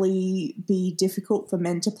really be difficult for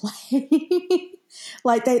men to play.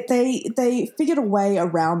 Like, they figured a way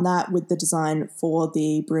around that with the design for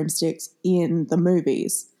the broomsticks in the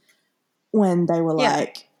movies, when they were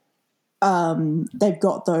like, they've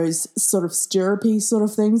got those sort of stirrupy sort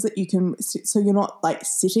of things that you can, so you're not, like,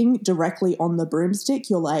 sitting directly on the broomstick,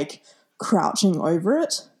 you're, like, crouching over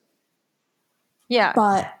it. Yeah.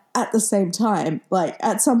 But at the same time, like,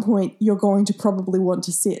 at some point you're going to probably want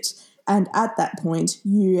to sit, and at that point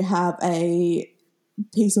you have a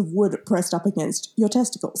piece of wood pressed up against your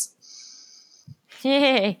testicles.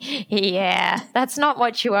 Yeah, that's not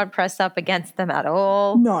what you want pressed up against them at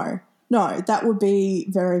all. No, that would be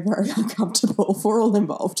very, very uncomfortable for all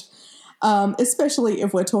involved. Especially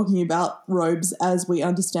if we're talking about robes as we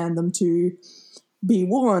understand them to be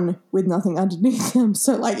worn with nothing underneath them.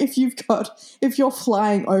 So, like, if you're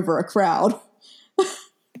flying over a crowd,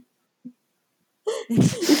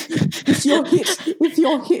 if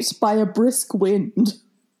you're hit by a brisk wind.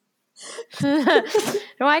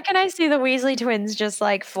 Why can I see the Weasley twins just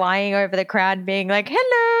like flying over the crowd being like,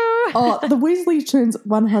 hello? Oh, the Weasley twins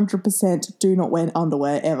 100% do not wear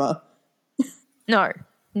underwear ever. No,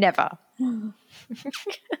 never.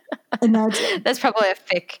 Imagine. There's probably a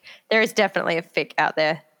fic. There is definitely a fic out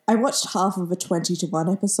there. I watched half of a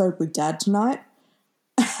 20-to-1 episode with Dad tonight.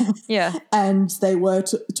 Yeah. And they were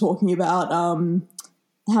talking about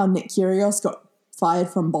how Nick Kyrgios got fired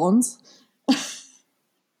from Bonds.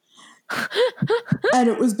 And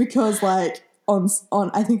it was because, like, on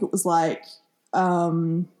I think it was like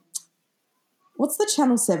what's the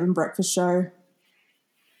Channel 7 breakfast show?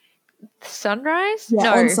 Sunrise?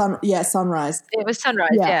 Yeah, no. Sunrise. It was Sunrise,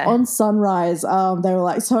 yeah. On Sunrise, they were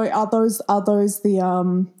like, so are those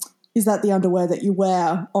the is that the underwear that you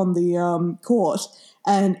wear on the court?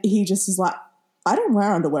 And he just is like, I don't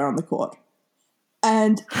wear underwear on the court.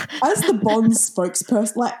 And as the Bonds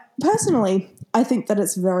spokesperson, like, personally, I think that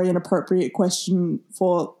it's a very inappropriate question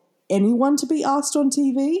for anyone to be asked on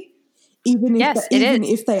TV, even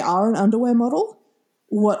if they are an underwear model,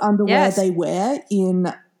 what underwear they wear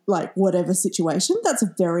in, like, whatever situation. That's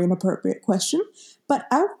a very inappropriate question. But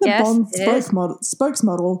as the Bonds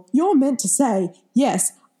spokesmodel, you're meant to say,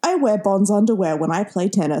 yes, I wear Bonds underwear when I play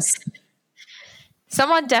tennis.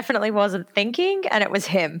 Someone definitely wasn't thinking, and it was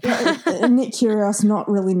him. Nick Kyrgios, not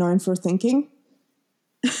really known for thinking.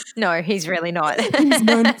 No, he's really not. He's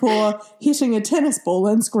known for hitting a tennis ball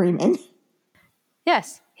and screaming.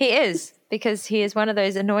 Yes, he is, because he is one of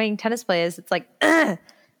those annoying tennis players. It's like, ugh,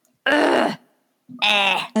 ugh.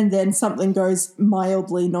 And then something goes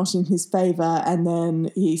mildly not in his favour, and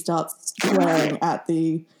then he starts swearing at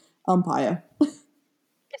the umpire.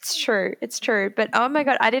 It's true. But oh my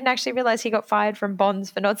God, I didn't actually realize he got fired from Bonds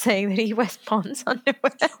for not saying that he wears Bonds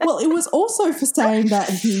underwear. Well, it was also for saying that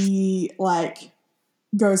he, like,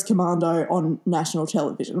 goes commando on national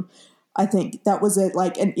television. I think that was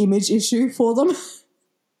an image issue for them.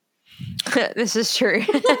 This is true.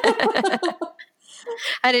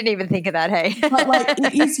 I didn't even think of that, hey. But, like,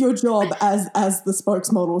 it is your job as the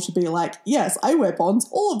spokesmodel to be like, yes, I wear Bonds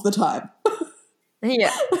all of the time. Yeah.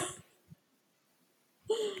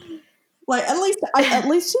 Like, at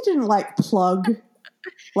least he didn't, like, plug,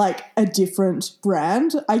 like, a different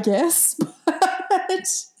brand, I guess.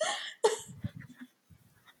 But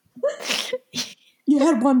you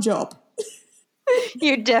had one job.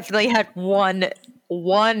 You definitely had one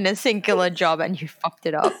singular job, and you fucked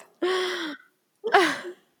it up.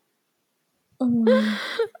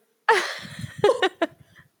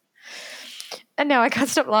 And now I can't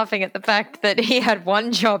stop laughing at the fact that he had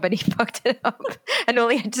one job and he fucked it up, and all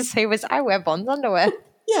he had to say was, I wear Bonds underwear.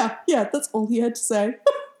 Yeah, that's all he had to say.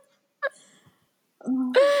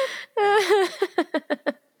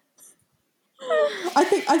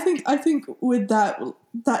 I think with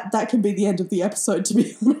that can be the end of the episode, to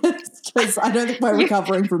be honest, because I don't think we're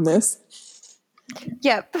recovering from this.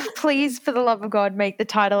 Yeah, please, for the love of God, make the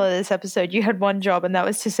title of this episode, You Had One Job, and that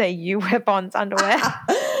was to say you wear Bonds underwear.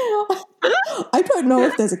 I don't know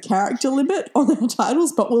if there's a character limit on our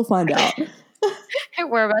titles, but we'll find out.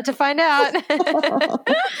 We're about to find out.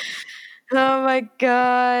 Oh my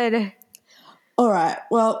God. All right.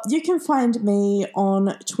 Well, you can find me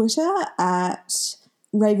on Twitter at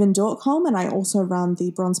Raven.com, and I also run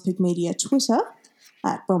the Bronze Pig Media Twitter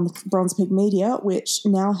at Bronze Pig Media, which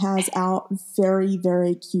now has our very,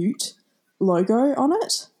 very cute logo on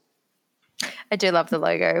it. I do love the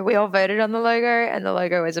logo. We all voted on the logo, and the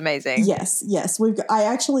logo is amazing. Yes. I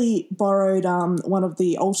actually borrowed one of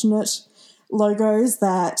the alternate logos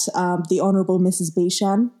that the Honourable Mrs.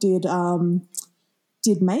 Bishan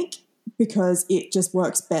did make, because it just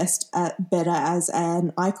works better as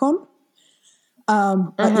an icon.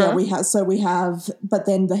 But yeah, we have, but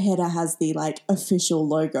then the header has the, like, official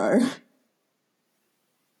logo.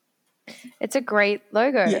 It's a great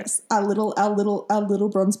logo. Yes, our little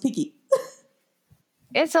bronze piggy.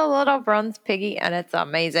 It's a little bronze piggy, and it's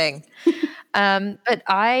amazing. But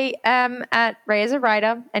I am at Ray as a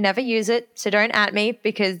writer. I never use it, so don't at me,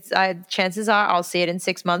 because chances are I'll see it in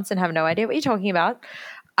 6 months and have no idea what you're talking about.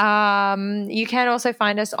 You can also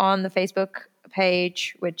find us on the Facebook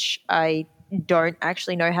page, which I don't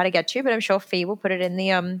actually know how to get to, but I'm sure Fee will put it in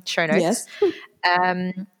the show notes.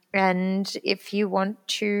 Yes. And if you want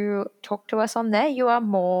to talk to us on there, you are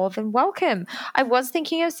more than welcome. I was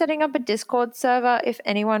thinking of setting up a Discord server if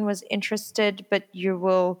anyone was interested, but you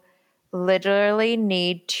will literally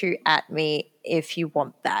need to @ me if you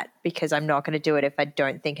want that, because I'm not going to do it if I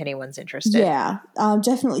don't think anyone's interested. Yeah,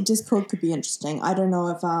 definitely Discord could be interesting. I don't know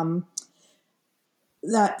if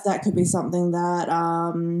that could be something that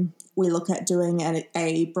we look at doing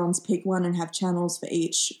a Bronze Pig one and have channels for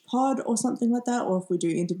each pod or something like that, or if we do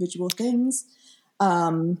individual things.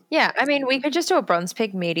 Yeah, I mean, we could just do a Bronze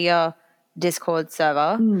Pig Media Discord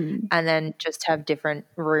server and then just have different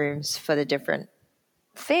rooms for the different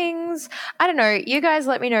things. I don't know. You guys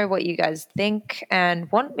let me know what you guys think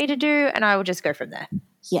and want me to do, and I will just go from there.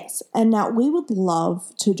 Yes, and now we would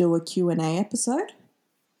love to do a Q&A episode.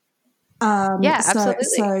 Yeah, absolutely.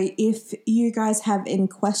 So if you guys have any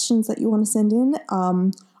questions that you want to send in,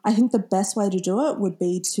 I think the best way to do it would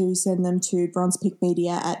be to send them to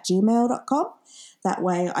bronzepigmedia@gmail.com. That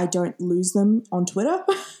way I don't lose them on Twitter.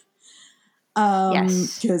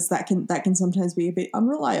 Yes. Because that can sometimes be a bit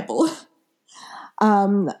unreliable.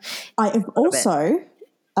 I have also,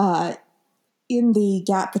 in the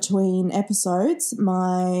gap between episodes,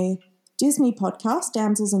 my Disney podcast,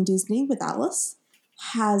 Damsels in Disney with Alice,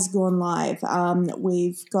 has gone live.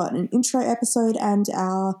 We've got an intro episode and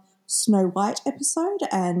our Snow White episode,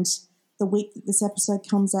 and the week that this episode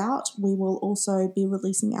comes out, we will also be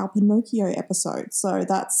releasing our Pinocchio episode. So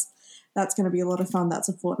that's going to be a lot of fun. That's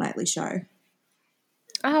a fortnightly show.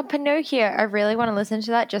 Oh, Pinocchio. I really want to listen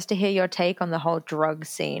to that just to hear your take on the whole drug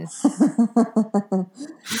scene.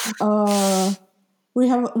 It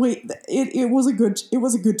was a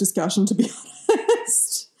good discussion, to be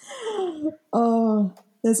honest.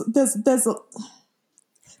 There's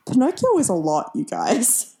Pinocchio is a lot, you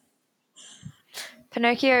guys.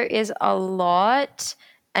 Pinocchio is a lot,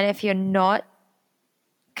 and if you're not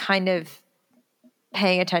kind of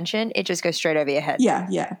paying attention, it just goes straight over your head.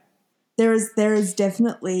 Yeah. There is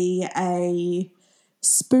definitely a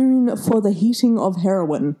spoon for the heating of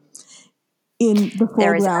heroin in the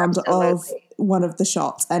foreground of one of the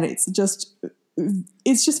shots, and it's just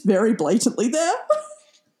very blatantly there.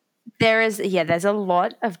 There's a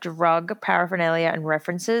lot of drug paraphernalia and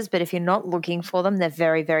references, but if you're not looking for them, they're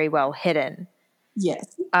very, very well hidden.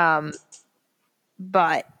 Yes.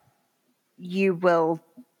 But you will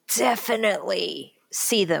definitely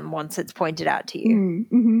see them once it's pointed out to you.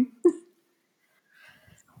 Mm-hmm.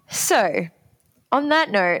 So, on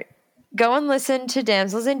that note, go and listen to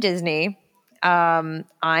Damsels in Disney. I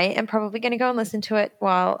am probably going to go and listen to it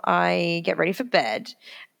while I get ready for bed.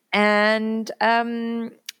 And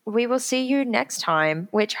we will see you next time,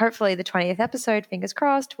 which hopefully the 20th episode, fingers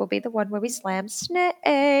crossed, will be the one where we slam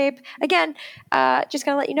Snape. Again, just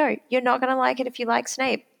going to let you know, you're not going to like it if you like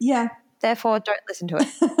Snape. Yeah. Therefore, don't listen to it.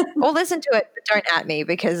 Or listen to it, but don't @ me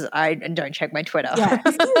because I don't check my Twitter. Yeah,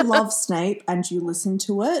 if you love Snape and you listen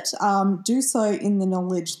to it, do so in the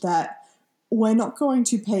knowledge that we're not going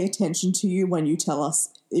to pay attention to you when you tell us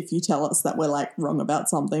that we're like wrong about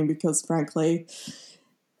something, because frankly,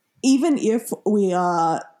 even if we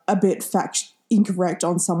are a bit incorrect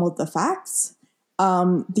on some of the facts,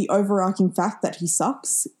 the overarching fact that he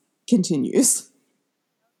sucks continues.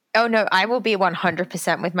 Oh, no, I will be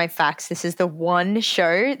 100% with my facts. This is the one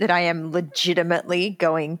show that I am legitimately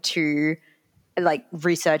going to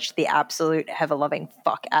research the absolute heaven-loving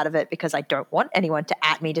fuck out of it, because I don't want anyone to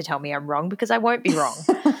 @ me to tell me I'm wrong, because I won't be wrong.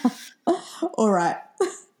 All right.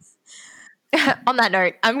 On that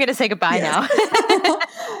note, I'm going to say goodbye now.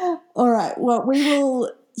 All right. Well,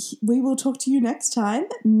 we will talk to you next time.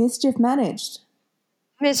 Mischief managed.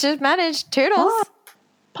 Mischief managed. Toodles. Bye.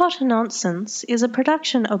 Potter Nonsense is a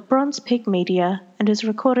production of Bronze Pig Media and is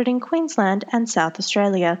recorded in Queensland and South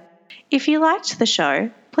Australia. If you liked the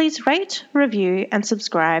show, please rate, review and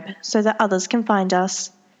subscribe so that others can find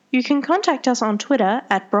us. You can contact us on Twitter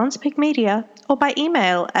 @BronzePigMedia or by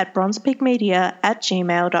email at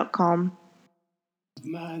bronzepigmedia@gmail.com.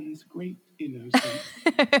 Man's great innocence.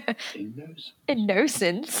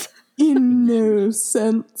 Innocence.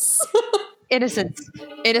 Innocence.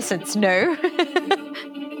 Innocence, no.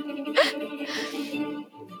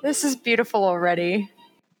 This is beautiful already.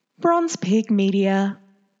 Bronze Pig Media.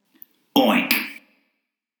 Oink!